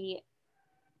and she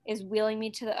is wheeling me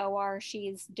to the OR.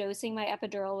 She's dosing my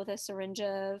epidural with a syringe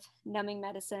of numbing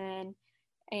medicine.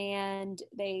 And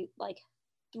they like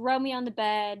throw me on the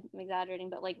bed. I'm exaggerating,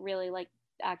 but like really like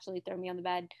actually throw me on the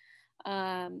bed,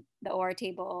 the OR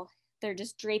table. they're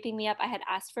just draping me up. I had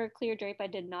asked for a clear drape. I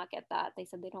did not get that. They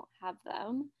said they don't have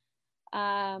them.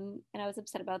 And I was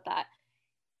upset about that.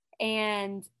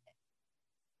 And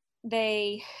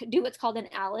they do what's called an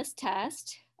Alice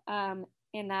test. And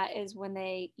that is when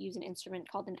they use an instrument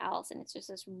called an Alice. And it's just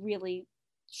this really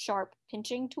sharp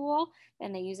pinching tool.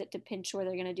 And they use it to pinch where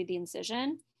they're going to do the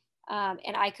incision.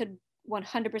 And I could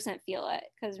 100% feel it.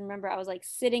 Because remember, I was like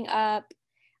sitting up.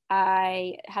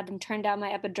 I had them turn down my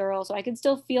epidural so I could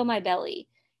still feel my belly.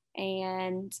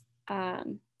 And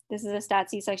this is a stat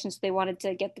C-section, so they wanted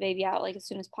to get the baby out like as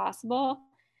soon as possible.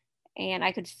 And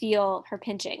I could feel her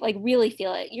pinching, like really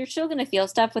feel it. You're still going to feel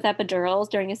stuff with epidurals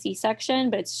during a C-section,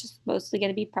 but it's just mostly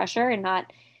going to be pressure and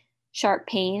not sharp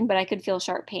pain. But I could feel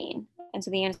sharp pain. And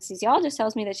so the anesthesiologist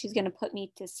tells me that she's going to put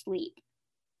me to sleep.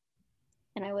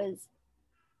 And I was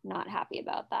not happy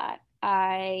about that.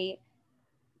 I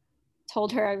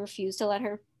told her I refused to let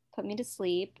her put me to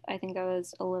sleep. I think I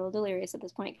was a little delirious at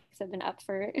this point because I've been up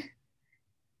for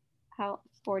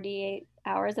 48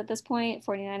 hours at this point,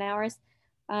 49 hours.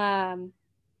 And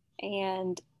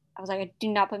I was like, do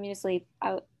not put me to sleep.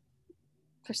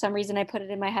 For some reason, I put it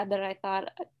in my head that I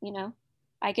thought,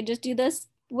 I could just do this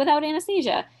without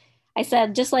anesthesia. I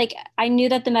said, just like, I knew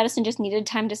that the medicine just needed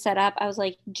time to set up. I was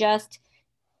like, just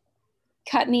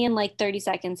cut me in like 30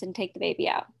 seconds and take the baby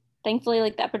out. Thankfully,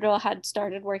 like the epidural had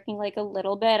started working like a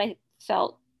little bit. I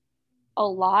felt a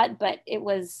lot, but it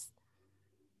was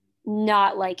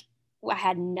not like I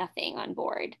had nothing on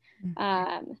board.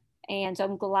 Mm-hmm. And so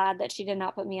I'm glad that she did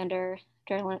not put me under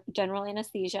general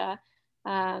anesthesia.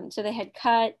 So they had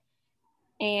cut,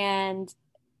 and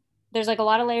there's like a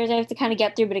lot of layers I have to kind of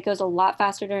get through, but it goes a lot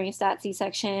faster during a stat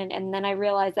C-section. And then I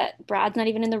realized that Brad's not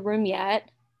even in the room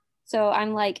yet. So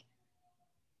I'm like,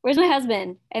 where's my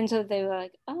husband? And so they were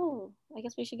like, oh, I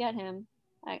guess we should get him.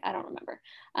 I don't remember.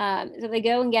 So they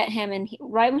go and get him. And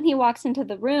right when he walks into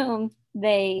the room,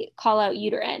 they call out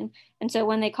uterine. And so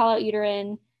when they call out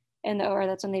uterine in the OR,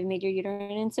 that's when they've made your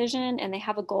uterine incision. And they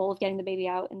have a goal of getting the baby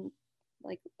out in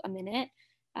like a minute,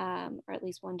 or at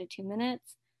least 1 to 2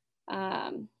 minutes.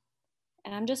 And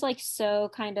I'm just like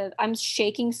I'm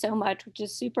shaking so much, which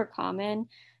is super common.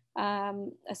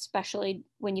 Especially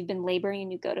when you've been laboring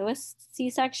and you go to a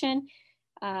C-section.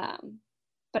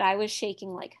 But I was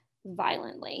shaking like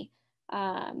violently,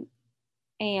 and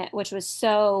which was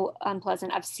so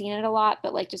unpleasant. I've seen it a lot,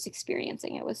 but like just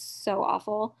experiencing it was so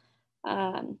awful.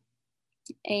 And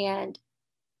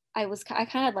I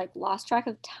kind of like lost track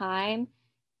of time.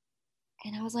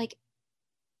 And I was like,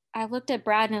 I looked at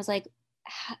Brad and I was like,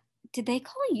 did they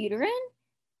call uterine?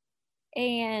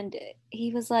 And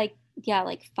he was like, yeah,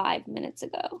 like 5 minutes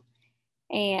ago.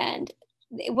 And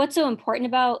what's so important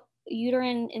about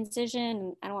uterine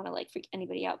incision, I don't want to like freak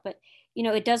anybody out, but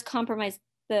it does compromise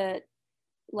the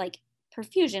like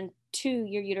perfusion to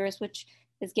your uterus, which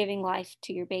is giving life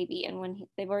to your baby. And when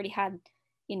they've already had,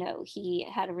 he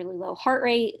had a really low heart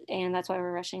rate, and that's why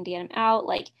we're rushing to get him out.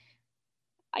 Like,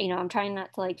 I'm trying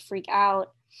not to like freak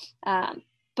out.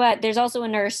 But there's also a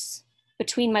nurse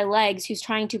between my legs who's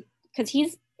trying to, because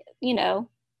he's, in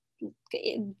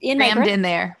my birth, in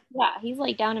there. Yeah, he's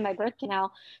like down in my birth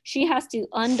canal. She has to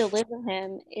undeliver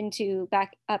him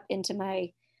back up into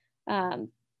my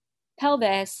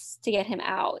pelvis to get him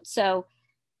out. So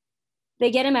they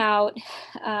get him out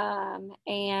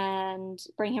and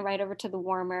bring him right over to the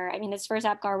warmer. I mean, his first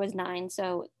APGAR was 9,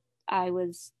 so I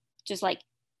was just like,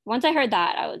 once I heard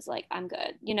that, I was like, I'm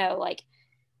good. Like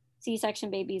C-section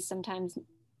babies sometimes,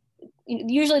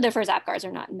 usually their first APGARs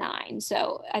are not 9.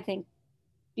 So I think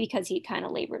because he kind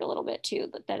of labored a little bit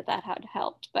too, that had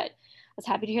helped. But I was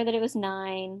happy to hear that it was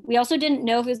 9. We also didn't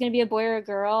know if it was going to be a boy or a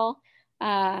girl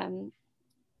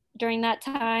during that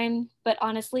time. But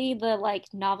honestly, the like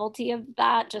novelty of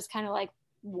that just kind of like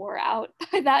wore out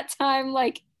by that time.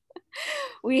 Like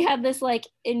we had this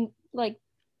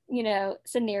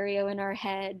scenario in our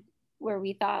head where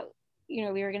we thought, we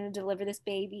were going to deliver this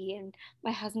baby and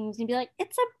my husband was going to be like,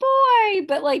 it's a boy.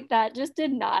 But like that just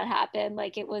did not happen.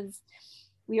 Like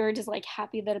we were just like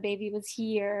happy that a baby was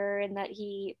here and that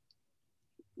he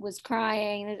was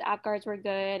crying and his APGARs were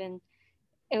good. And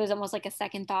it was almost like a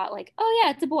second thought, like, oh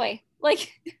yeah, it's a boy.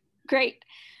 Like, great.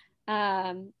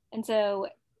 And so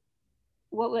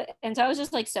I was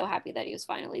just like so happy that he was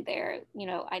finally there.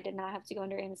 I did not have to go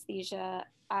under anesthesia.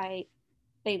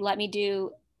 They let me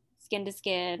do skin to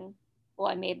skin. Well,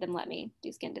 I made them let me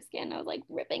do skin to skin. I was like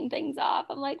ripping things off.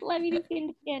 I'm like, let me do skin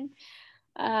to skin.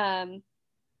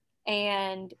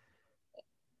 And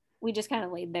we just kind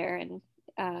of laid there, and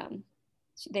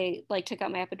they like took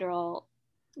out my epidural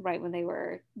right when they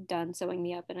were done sewing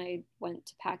me up, and I went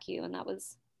to PACU, and that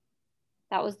was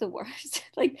that was the worst.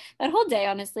 Like that whole day,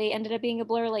 honestly, ended up being a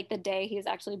blur. Like the day he was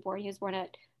actually born, he was born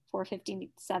at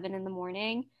 4:57 in the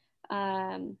morning.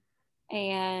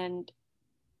 And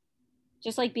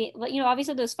just like being,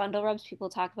 obviously those fundal rubs, people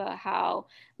talk about how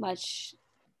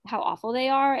awful they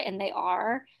are, and they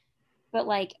are, but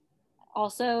like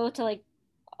also to like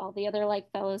all the other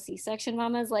like fellow C-section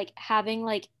mamas, like having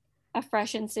like a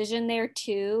fresh incision there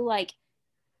too, like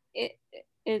it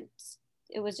it's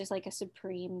it was just like a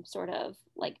supreme sort of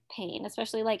like pain,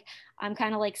 especially like I'm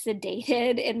kind of like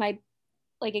sedated in my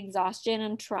like exhaustion.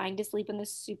 I'm trying to sleep in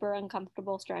this super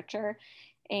uncomfortable stretcher,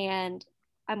 and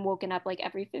I'm woken up like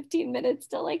every 15 minutes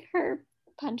to like her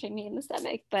punching me in the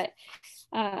stomach. But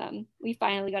we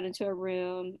finally got into a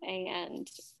room, and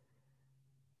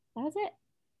that was it.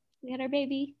 We had our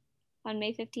baby on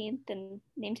May 15th and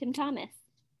named him Thomas.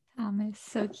 Thomas,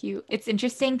 so cute. It's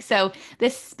interesting. So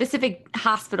this specific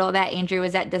hospital that Andrew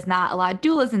was at does not allow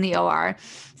doulas in the OR.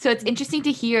 So it's interesting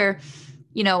to hear,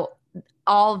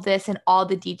 all of this and all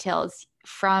the details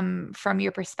from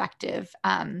your perspective.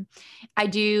 I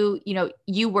do,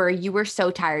 you were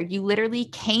so tired. You literally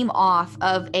came off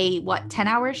of a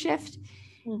 10-hour shift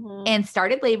and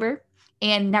started labor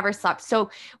and never slept.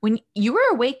 So when you were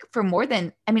awake for more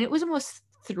than, it was almost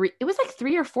it was like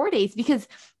 3 or 4 days because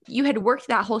you had worked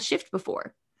that whole shift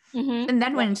before and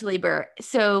then went into labor.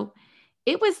 So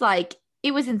it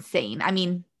was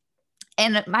insane.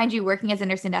 And mind you, working as a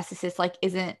nurse anesthetist, like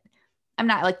I'm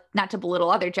not like, not to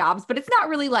belittle other jobs, but it's not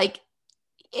really like,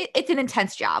 it's an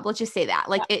intense job. Let's just say that.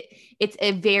 Like it's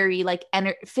a very like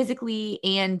physically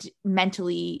and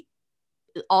mentally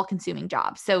all consuming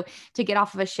job. So to get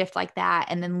off of a shift like that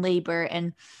and then labor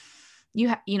and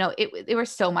it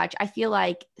was so much. I feel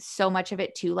like so much of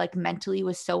it too, like mentally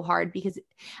was so hard because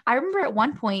I remember at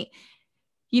one point,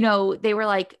 they were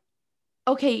like,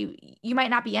 okay, you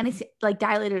might not be any like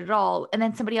dilated at all. And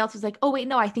then somebody else was like, oh wait,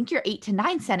 no, I think you're 8 to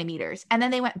 9 centimeters. And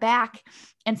then they went back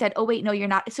and said, oh wait, no, you're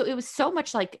not. So it was so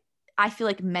much like, I feel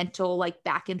like mental, like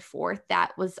back and forth,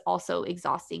 that was also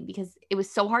exhausting because it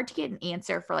was so hard to get an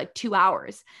answer for like 2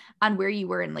 hours on where you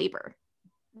were in labor.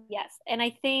 Yes. And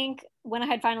I think when I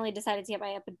had finally decided to get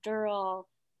my epidural,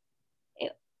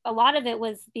 a lot of it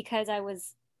was because I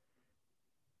was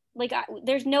like,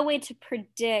 there's no way to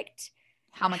predict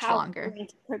how much longer going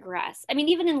to progress.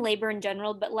 Even in labor in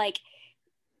general, but like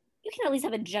you can at least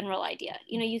have a general idea.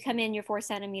 You come in, you're 4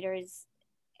 centimeters,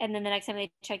 and then the next time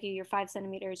they check you, you're 5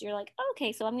 centimeters. You're like,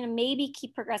 okay, so I'm going to maybe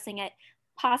keep progressing at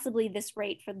possibly this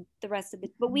rate for the rest of the,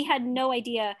 but we had no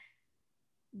idea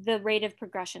the rate of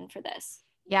progression for this.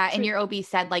 Yeah. And your OB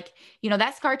said like,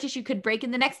 that scar tissue could break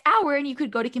in the next hour and you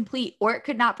could go to complete, or it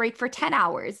could not break for 10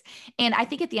 hours. And I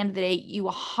think at the end of the day, you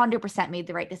 100% made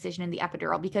the right decision in the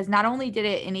epidural, because not only did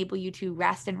it enable you to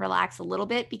rest and relax a little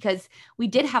bit, because we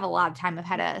did have a lot of time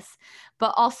ahead of us,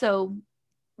 but also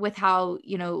with how,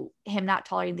 him not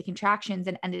tolerating the contractions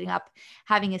and ending up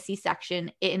having a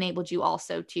C-section, it enabled you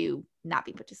also to not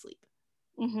be put to sleep.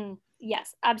 Mm-hmm.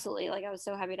 Yes, absolutely. Like I was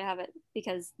so happy to have it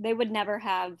because they would never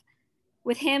have,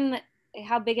 with him,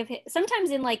 how big of it, sometimes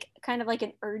in like kind of like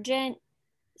an urgent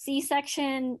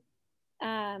C-section,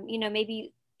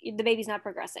 maybe the baby's not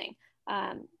progressing.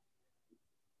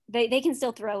 They can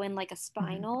still throw in like a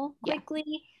spinal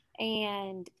quickly.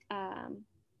 And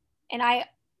I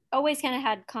always kind of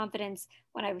had confidence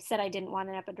when I said I didn't want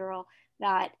an epidural,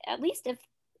 that at least if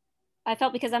I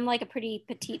felt, because I'm like a pretty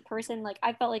petite person, like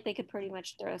I felt like they could pretty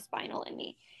much throw a spinal in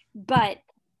me. But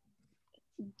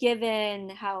given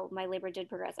how my labor did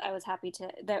progress, I was happy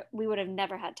that we would have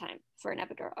never had time for an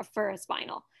epidural or for a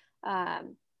spinal.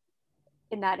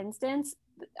 In that instance,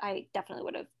 I definitely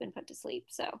would have been put to sleep.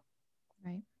 So,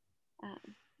 right.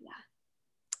 Yeah.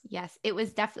 Yes, it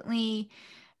was definitely,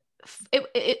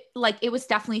 it was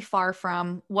definitely far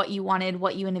from what you wanted,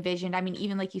 what you envisioned.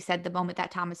 Even like you said, the moment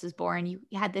that Thomas was born, you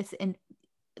had this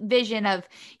vision of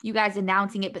you guys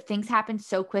announcing it, but things happened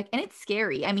so quick and it's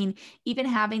scary. Even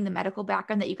having the medical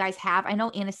background that you guys have, I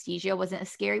know anesthesia wasn't a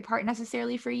scary part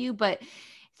necessarily for you, but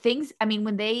things,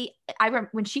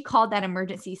 when she called that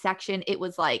emergency section, it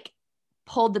was like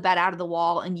pulled the bed out of the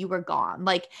wall and you were gone.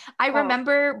 Like I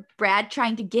remember Brad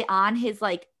trying to get on his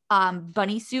like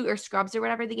bunny suit or scrubs or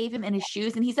whatever they gave him and his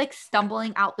shoes, and he's like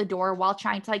stumbling out the door while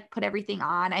trying to like put everything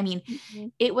on.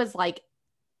 It was like,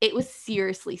 it was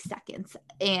seriously seconds,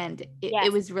 and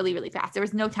it was really, really fast. There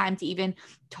was no time to even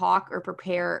talk or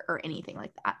prepare or anything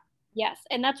like that. Yes.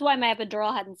 And that's why my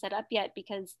epidural hadn't set up yet,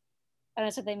 because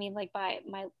that's what they mean, like by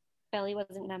my belly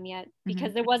wasn't numb yet,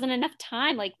 because there wasn't enough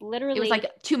time. Like literally, it was like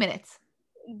 2 minutes.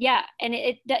 Yeah. And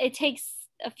it takes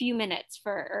a few minutes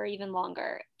or even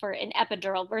longer for an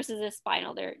epidural versus a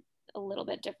spinal. They're a little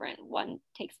bit different. One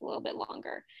takes a little bit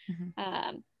longer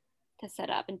to set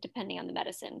up, and depending on the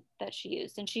medicine that she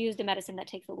used. And she used a medicine that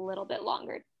takes a little bit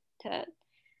longer to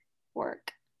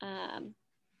work.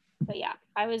 But yeah,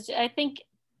 I think,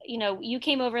 you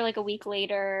came over like a week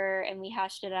later and we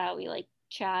hashed it out. We like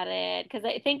chatted, because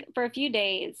I think for a few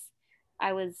days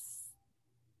I was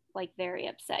like very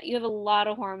upset. You have a lot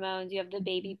of hormones, you have the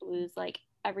baby blues, like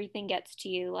everything gets to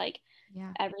you. Like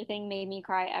everything made me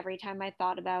cry every time I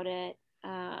thought about it.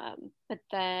 But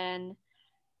then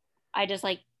I just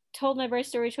like told my birth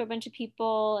story to a bunch of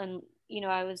people, and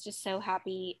I was just so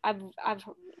happy. I've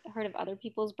heard of other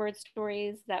people's birth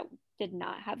stories that did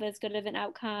not have as good of an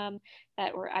outcome,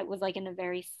 that I was like in a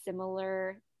very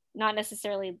similar, not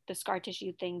necessarily the scar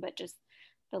tissue thing, but just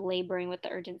the laboring with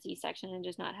the urgent C-section and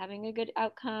just not having a good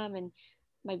outcome. And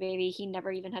my baby, he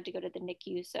never even had to go to the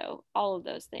NICU. So all of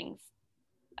those things,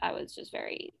 I was just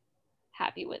very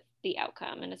happy with the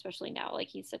outcome. And especially now, like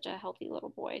he's such a healthy little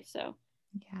boy. So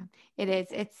yeah, it is.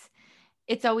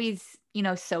 It's always,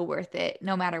 so worth it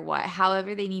no matter what.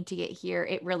 However they need to get here,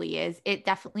 it really is. It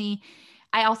definitely,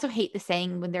 I also hate the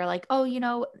saying when they're like, oh,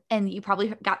 and you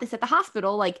probably got this at the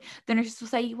hospital, like the nurses will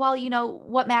say, well,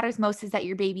 what matters most is that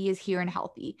your baby is here and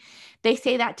healthy. They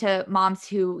say that to moms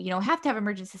who, have to have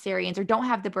emergency cesareans or don't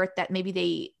have the birth that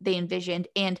maybe they envisioned.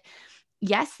 And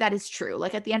yes, that is true.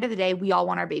 Like at the end of the day, we all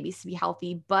want our babies to be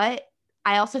healthy, but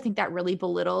I also think that really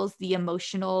belittles the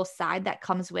emotional side that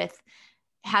comes with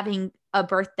having a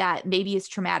birth that maybe is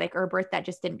traumatic or a birth that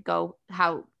just didn't go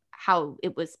how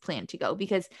it was planned to go,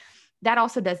 because that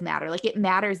also does matter. Like it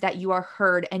matters that you are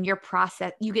heard and you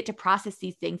get to process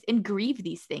these things and grieve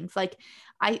these things. Like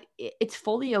it's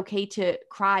fully okay to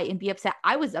cry and be upset.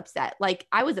 I was upset. Like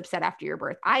I was upset after your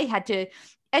birth. I had to,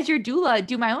 as your doula,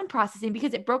 do my own processing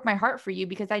because it broke my heart for you,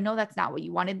 because I know that's not what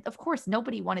you wanted. Of course,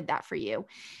 nobody wanted that for you.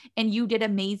 And you did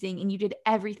amazing and you did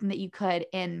everything that you could.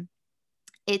 And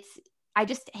I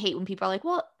just hate when people are like,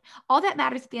 well, all that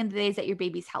matters at the end of the day is that your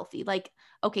baby's healthy. Like,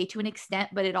 okay, to an extent,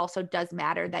 but it also does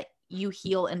matter that you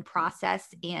heal and process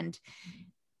and,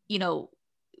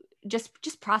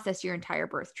 just process your entire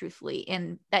birth truthfully.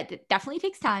 And that definitely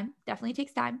takes time,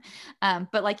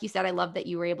 But like you said, I love that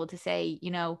you were able to say,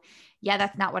 yeah,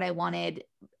 that's not what I wanted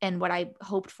and what I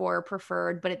hoped for, or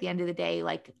preferred. But at the end of the day,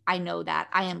 like, I know that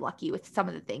I am lucky with some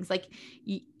of the things. Like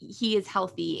he is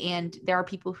healthy, and there are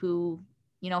people who,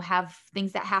 have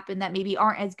things that happen that maybe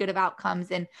aren't as good of outcomes.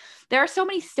 And there are so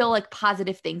many still like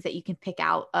positive things that you can pick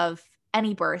out of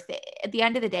any birth. At the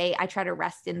end of the day, I try to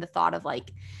rest in the thought of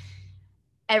like,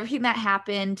 everything that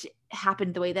happened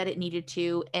the way that it needed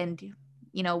to. And,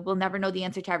 we'll never know the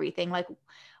answer to everything. Like,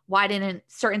 why didn't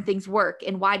certain things work?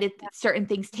 And why did certain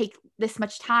things take this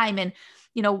much time? And,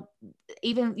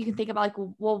 even you can think about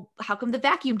like, well, how come the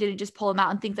vacuum didn't just pull them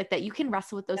out and things like that? You can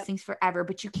wrestle with those things forever,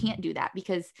 but you can't do that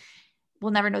because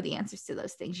we'll never know the answers to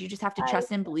those things. You just have to trust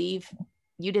and believe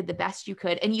you did the best you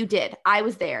could. And you did. I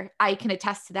was there. I can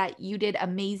attest to that. You did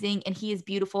amazing. And he is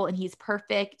beautiful and he's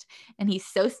perfect. And he's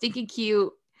so stinking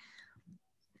cute.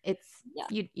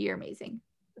 You're amazing.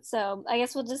 So I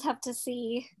guess we'll just have to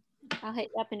see. I'll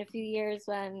hit you up in a few years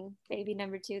when baby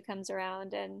number 2 comes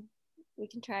around and we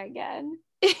can try again.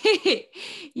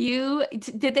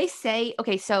 Did they say,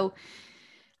 okay, so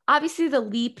obviously the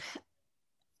leap,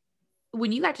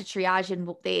 when you got to triage and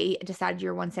they decided you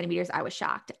were 1 centimeters, I was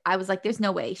shocked. I was like, there's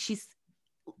no way.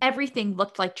 Everything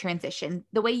looked like transition.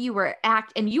 The way you were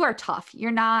and you are tough.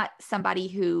 You're not somebody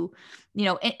who,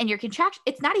 and your contraction,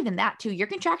 it's not even that too. Your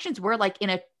contractions were like in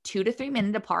a 2 to 3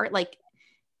 minute apart,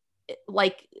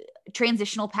 like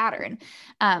transitional pattern.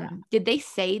 Did they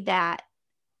say that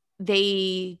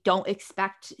they don't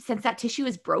expect, since that tissue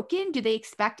is broken, do they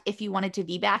expect if you wanted to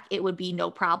VBAC, it would be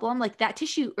no problem? Like that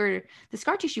tissue or the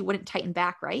scar tissue wouldn't tighten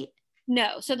back, right?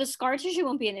 No. So the scar tissue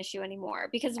won't be an issue anymore,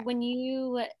 because when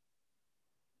you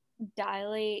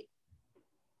dilate,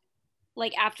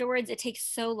 like afterwards, it takes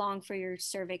so long for your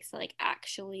cervix to like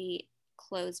actually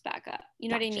close back up. You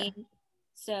know what I mean?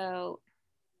 So,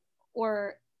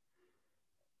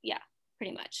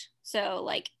 pretty much. So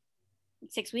like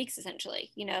 6 weeks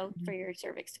essentially, for your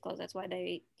cervix to close. That's why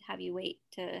they have you wait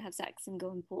to have sex and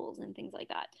go in pools and things like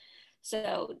that.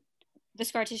 So the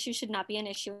scar tissue should not be an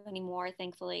issue anymore,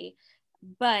 thankfully.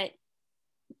 But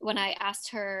when I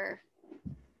asked her,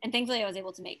 and thankfully I was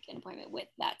able to make an appointment with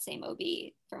that same OB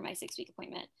for my 6-week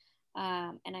appointment.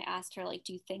 And I asked her, like,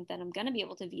 do you think that I'm going to be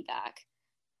able to VBAC?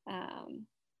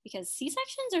 Because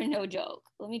C-sections are no joke.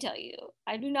 Let me tell you,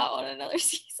 I do not want another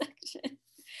C-section.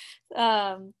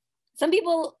 Some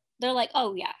people, they're like,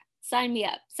 oh yeah, sign me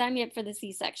up for the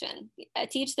C-section.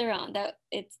 Teach their own. That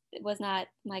it was not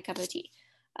my cup of tea.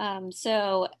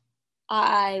 So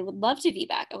I would love to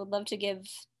VBAC. I would love to give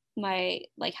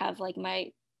have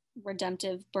my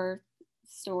redemptive birth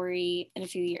story in a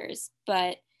few years.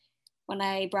 But when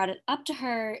I brought it up to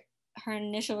her, her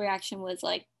initial reaction was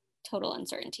like total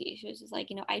uncertainty. She was just like,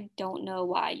 I don't know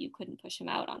why you couldn't push him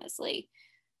out, honestly.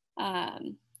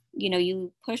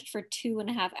 You pushed for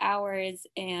 2.5 hours,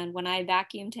 and when I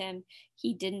vacuumed him,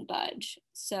 he didn't budge.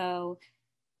 So,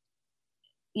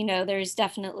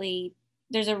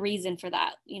 there's a reason for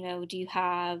that.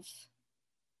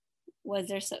 Was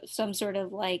there some sort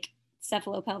of like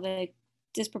cephalopelvic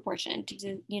disproportion?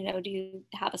 Do you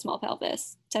have a small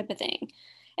pelvis type of thing?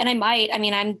 And I'm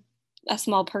a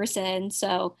small person,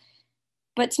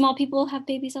 but small people have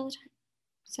babies all the time.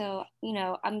 So,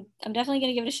 I'm definitely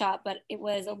going to give it a shot, but it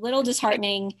was a little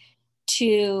disheartening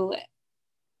to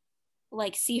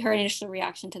like see her initial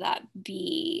reaction to that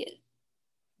be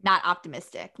not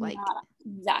optimistic. Like, not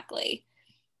exactly.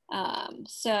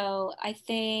 So I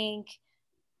think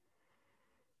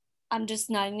I'm just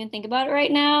not even going to think about it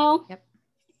right now. Yep.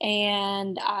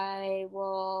 And I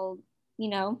will,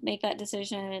 make that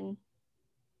decision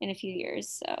in a few years.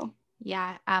 So,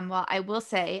 yeah. Well, I will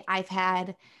say I've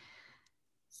had,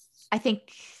 I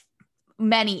think,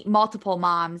 multiple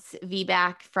moms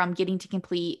VBAC from getting to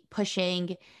complete,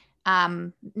 pushing,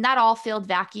 not all filled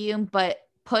vacuum, but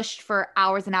pushed for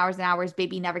hours and hours and hours.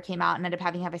 Baby never came out and ended up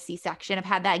having to have a C-section. I've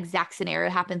had that exact scenario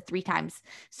happen 3 times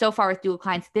so far with dual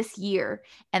clients this year,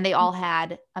 and they all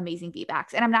had amazing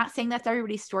VBACs. And I'm not saying that's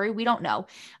everybody's story. We don't know.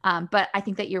 But I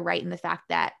think that you're right in the fact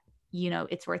that,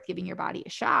 it's worth giving your body a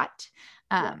shot.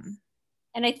 Yes.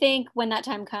 And I think when that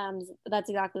time comes, that's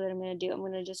exactly what I'm going to do. I'm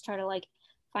going to just try to like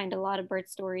find a lot of birth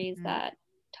stories that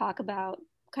talk about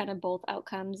kind of both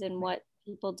outcomes and what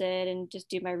people did, and just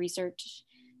do my research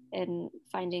and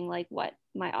finding like what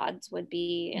my odds would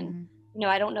be. And,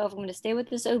 I don't know if I'm going to stay with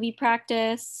this OB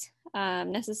practice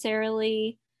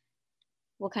necessarily.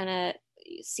 We'll kind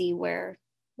of see where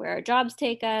our jobs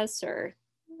take us or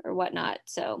whatnot.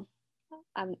 So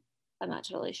I'm not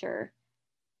totally sure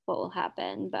what will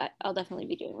happen, but I'll definitely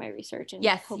be doing my research. And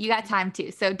yes, you got time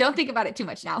too. So don't think about it too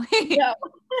much now. No.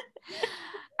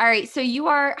 All right. So you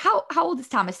are, how old is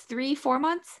Thomas? 3, 4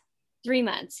 months? 3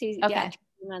 months. He's okay.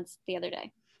 3 months the other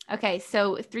day. Okay.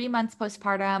 So 3 months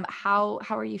postpartum. How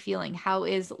are you feeling? How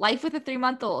is life with a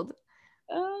 3-month-old?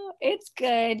 Oh, it's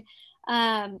good.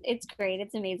 It's great.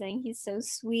 It's amazing. He's so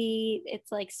sweet.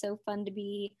 It's like so fun to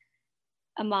be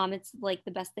a mom. It's like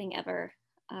the best thing ever.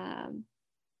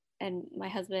 And my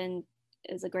husband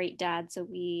is a great dad. So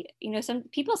we, some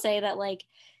people say that like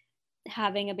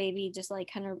having a baby just like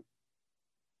kind of,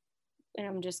 and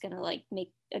I'm just going to like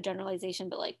make a generalization,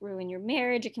 but like ruin your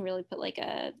marriage. It can really put like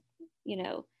a,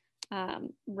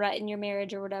 rut in your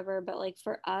marriage or whatever. But like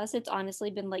for us, it's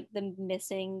honestly been like the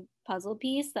missing puzzle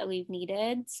piece that we've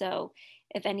needed. So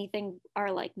if anything,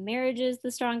 our like marriage is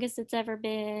the strongest it's ever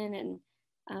been.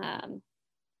 And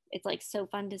it's like so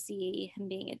fun to see him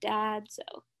being a dad. So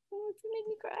it's made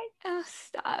me cry. Oh,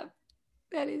 stop.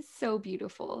 That is so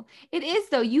beautiful. It is,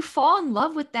 though. You fall in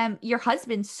love with them, your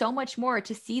husband, so much more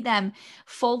to see them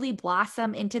fully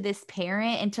blossom into this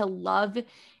parent and to love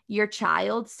your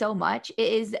child so much.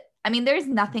 It is, there's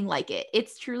nothing like it.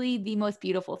 It's truly the most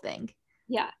beautiful thing.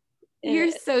 Yeah.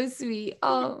 You're so sweet.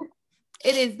 Oh,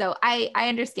 it is, though. I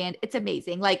understand. It's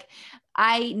amazing. Like,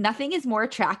 nothing is more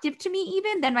attractive to me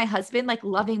even than my husband, like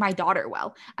loving my daughter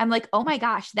well. I'm like, oh my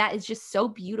gosh, that is just so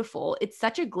beautiful. It's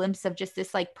such a glimpse of just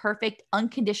this like perfect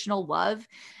unconditional love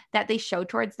that they show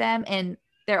towards them. And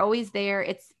they're always there.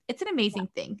 It's an amazing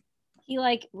thing. He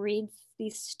like reads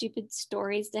these stupid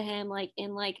stories to him, like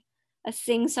in like a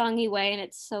sing-songy way. And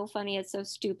it's so funny. It's so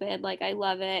stupid. Like, I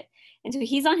love it. And so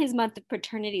he's on his month of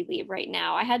paternity leave right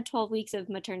now. I had 12 weeks of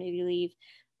maternity leave.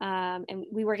 And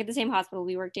we work at the same hospital.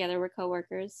 We work together. We're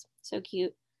coworkers. So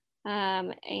cute.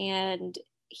 And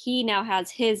he now has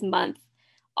his month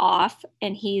off,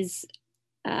 and he's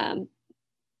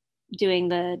doing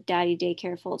the daddy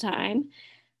daycare full time.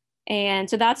 And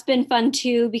so that's been fun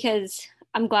too, because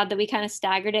I'm glad that we kind of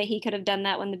staggered it. He could have done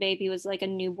that when the baby was like a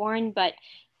newborn, but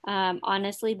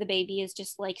honestly, the baby is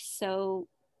just like so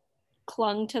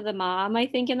clung to the mom, I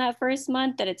think, in that first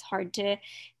month that it's hard to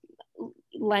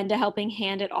lend a helping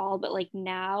hand at all. But like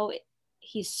now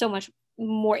he's so much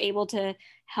more able to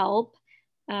help,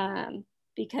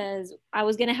 because I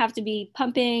was going to have to be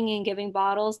pumping and giving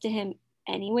bottles to him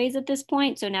anyways at this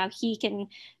point. So now he can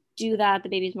do that. The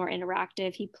baby's more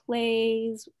interactive. He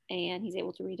plays and he's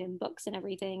able to read him books and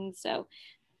everything. So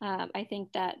I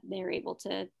think that they're able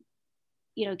to,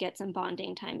 get some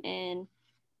bonding time in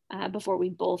before we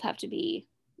both have to be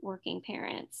working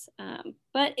parents.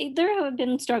 But there have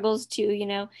been struggles too.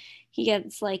 He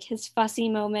gets like his fussy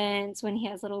moments when he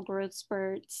has little growth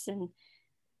spurts, and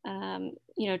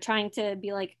trying to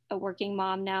be like a working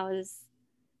mom now is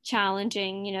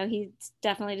challenging. He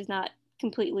definitely does not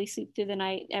completely sleep through the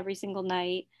night every single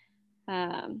night.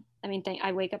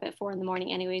 I wake up at 4 a.m.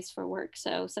 anyways for work,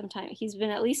 so sometimes he's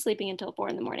been at least sleeping until 4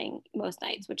 a.m. most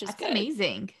nights, which is That's good.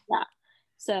 amazing. Yeah.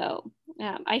 So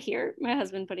I hear my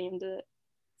husband putting him to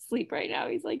sleep right now.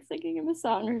 He's like singing him a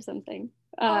song or something.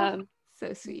 So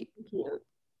sweet. Cute.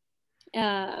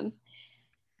 And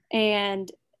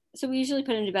so we usually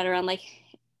put him to bed around like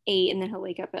 8, and then he'll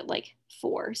wake up at like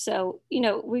 4. So,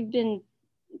 we've been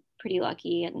pretty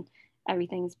lucky, and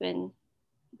everything's been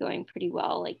going pretty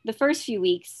well. Like the first few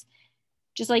weeks,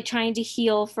 just like trying to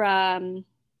heal from,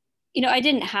 I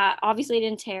didn't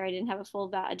tear. I didn't have a full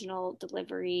vaginal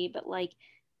delivery, but like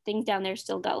things down there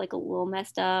still got like a little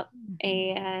messed up.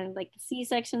 Mm-hmm. And like the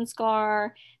C-section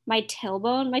scar, my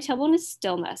tailbone is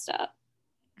still messed up.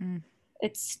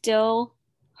 It still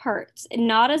hurts, and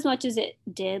not as much as it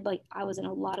did. Like I was in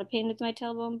a lot of pain with my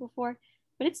tailbone before,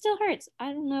 but it still hurts.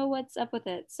 I don't know what's up with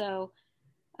it. So,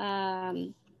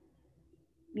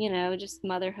 just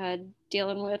motherhood,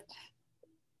 dealing with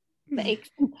the aches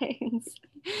and pains.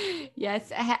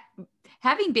 Yes.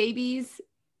 Having babies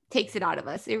takes it out of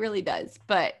us. It really does.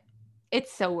 But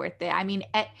it's so worth it. I mean,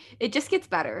 it just gets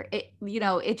better. It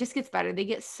just gets better. They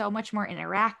get so much more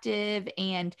interactive,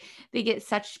 and they get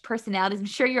such personalities. I'm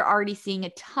sure you're already seeing a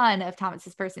ton of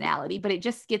Thomas's personality, but it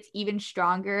just gets even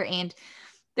stronger, and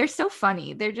they're so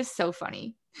funny. They're just so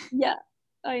funny. Yeah,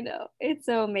 I know. It's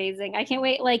so amazing. I can't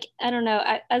wait. Like, I don't know,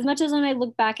 as much as when I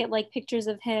look back at like pictures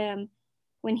of him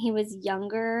when he was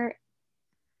younger,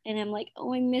 and I'm like,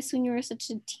 oh, I miss when you were such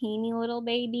a teeny little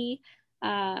baby.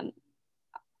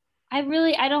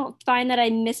 I don't find that I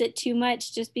miss it too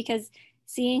much, just because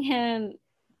seeing him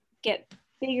get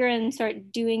bigger and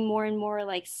start doing more and more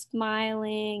like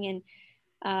smiling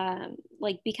and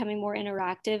like becoming more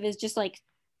interactive is just like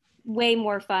way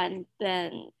more fun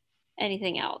than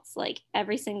anything else. Like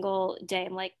every single day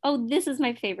I'm like, oh, this is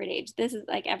my favorite age. This is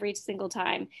like every single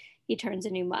time he turns a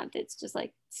new month. It's just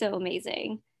like so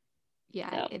amazing.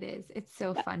 Yeah, it is. It's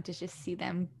so fun to just see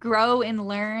them grow and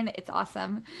learn. It's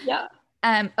awesome. Yeah.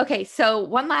 Okay, so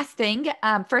one last thing.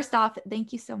 First off,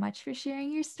 thank you so much for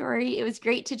sharing your story. It was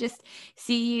great to just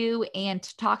see you and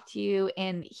to talk to you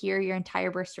and hear your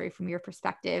entire birth story from your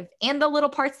perspective, and the little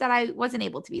parts that I wasn't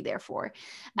able to be there for.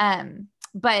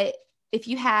 But if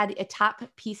you had a top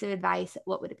piece of advice,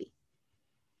 what would it be?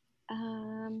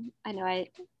 I know I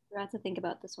forgot to think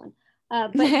about this one,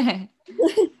 but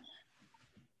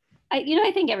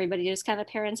I think everybody just kind of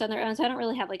parents on their own, so I don't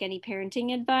really have like any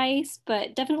parenting advice,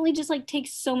 but definitely just like take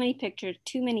so many pictures,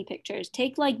 too many pictures.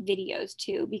 Take like videos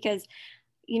too, because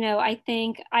I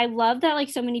think I love that like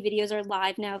so many videos are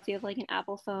live now. If you have like an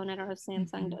Apple phone, I don't know if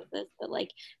Samsung does this, but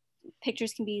like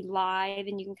pictures can be live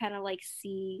and you can kind of like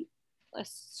see a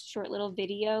short little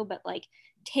video, but like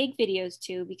take videos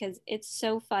too, because it's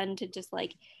so fun to just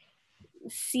like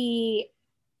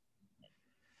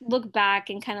look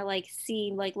back and kind of like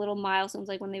see like little milestones,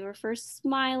 like when they were first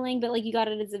smiling, but like you got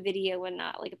it as a video and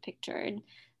not like a picture. And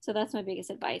so that's my biggest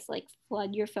advice, like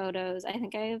flood your photos. I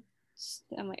think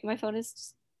my phone is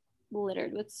just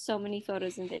littered with so many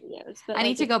photos and videos, but I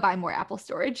need to go buy more Apple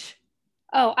storage.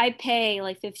 Oh, I pay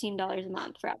like $15 a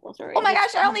month for Apple storage. Oh my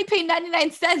gosh, I only pay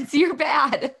 99 cents. You're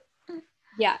bad.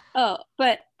 Yeah. Oh,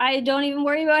 but I don't even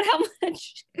worry about how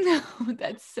much. No,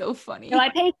 that's so funny. No, I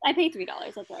pay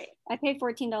 $3. That's right. I pay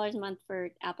 $14 a month for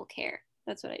Apple Care.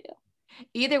 That's what I do.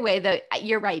 Either way, though,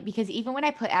 you're right, because even when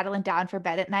I put Adeline down for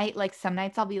bed at night, like some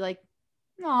nights I'll be like,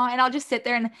 oh, and I'll just sit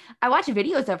there and I watch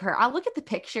videos of her. I'll look at the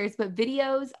pictures, but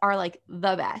videos are like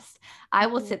the best. I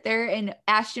will sit there and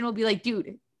Ashton will be like,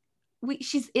 dude,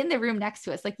 she's in the room next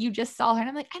to us. Like, you just saw her. And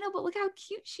I'm like, I know, but look how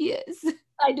cute she is.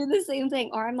 I do the same thing.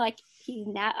 Or I'm like,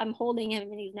 I'm holding him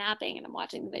and he's napping and I'm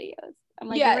watching the videos. I'm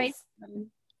like, yes. Right.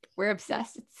 We're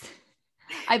obsessed.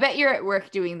 I bet you're at work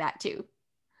doing that too.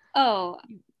 Oh,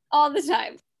 all the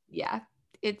time. Yeah.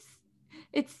 It's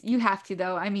you have to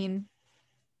though. I mean,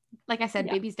 like I said,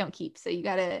 babies don't keep. So you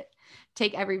got to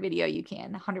take every video you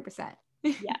can, 100%.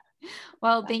 Yeah.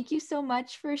 Well, thank you so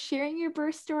much for sharing your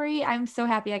birth story. I'm so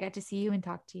happy I got to see you and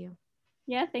talk to you.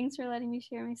 Yeah, thanks for letting me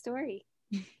share my story.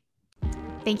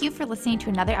 Thank you for listening to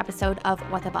another episode of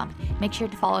What the Bump. Make sure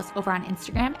to follow us over on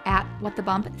Instagram at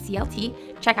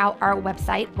WhatTheBumpCLT. Check out our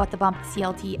website,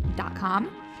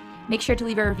 whatthebumpclt.com. Make sure to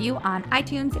leave a review on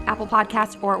iTunes, Apple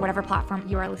Podcasts, or whatever platform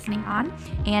you are listening on.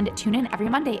 And tune in every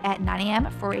Monday at 9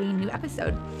 a.m. for a new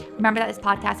episode. Remember that this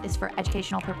podcast is for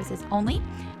educational purposes only.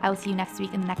 I will see you next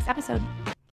week in the next episode.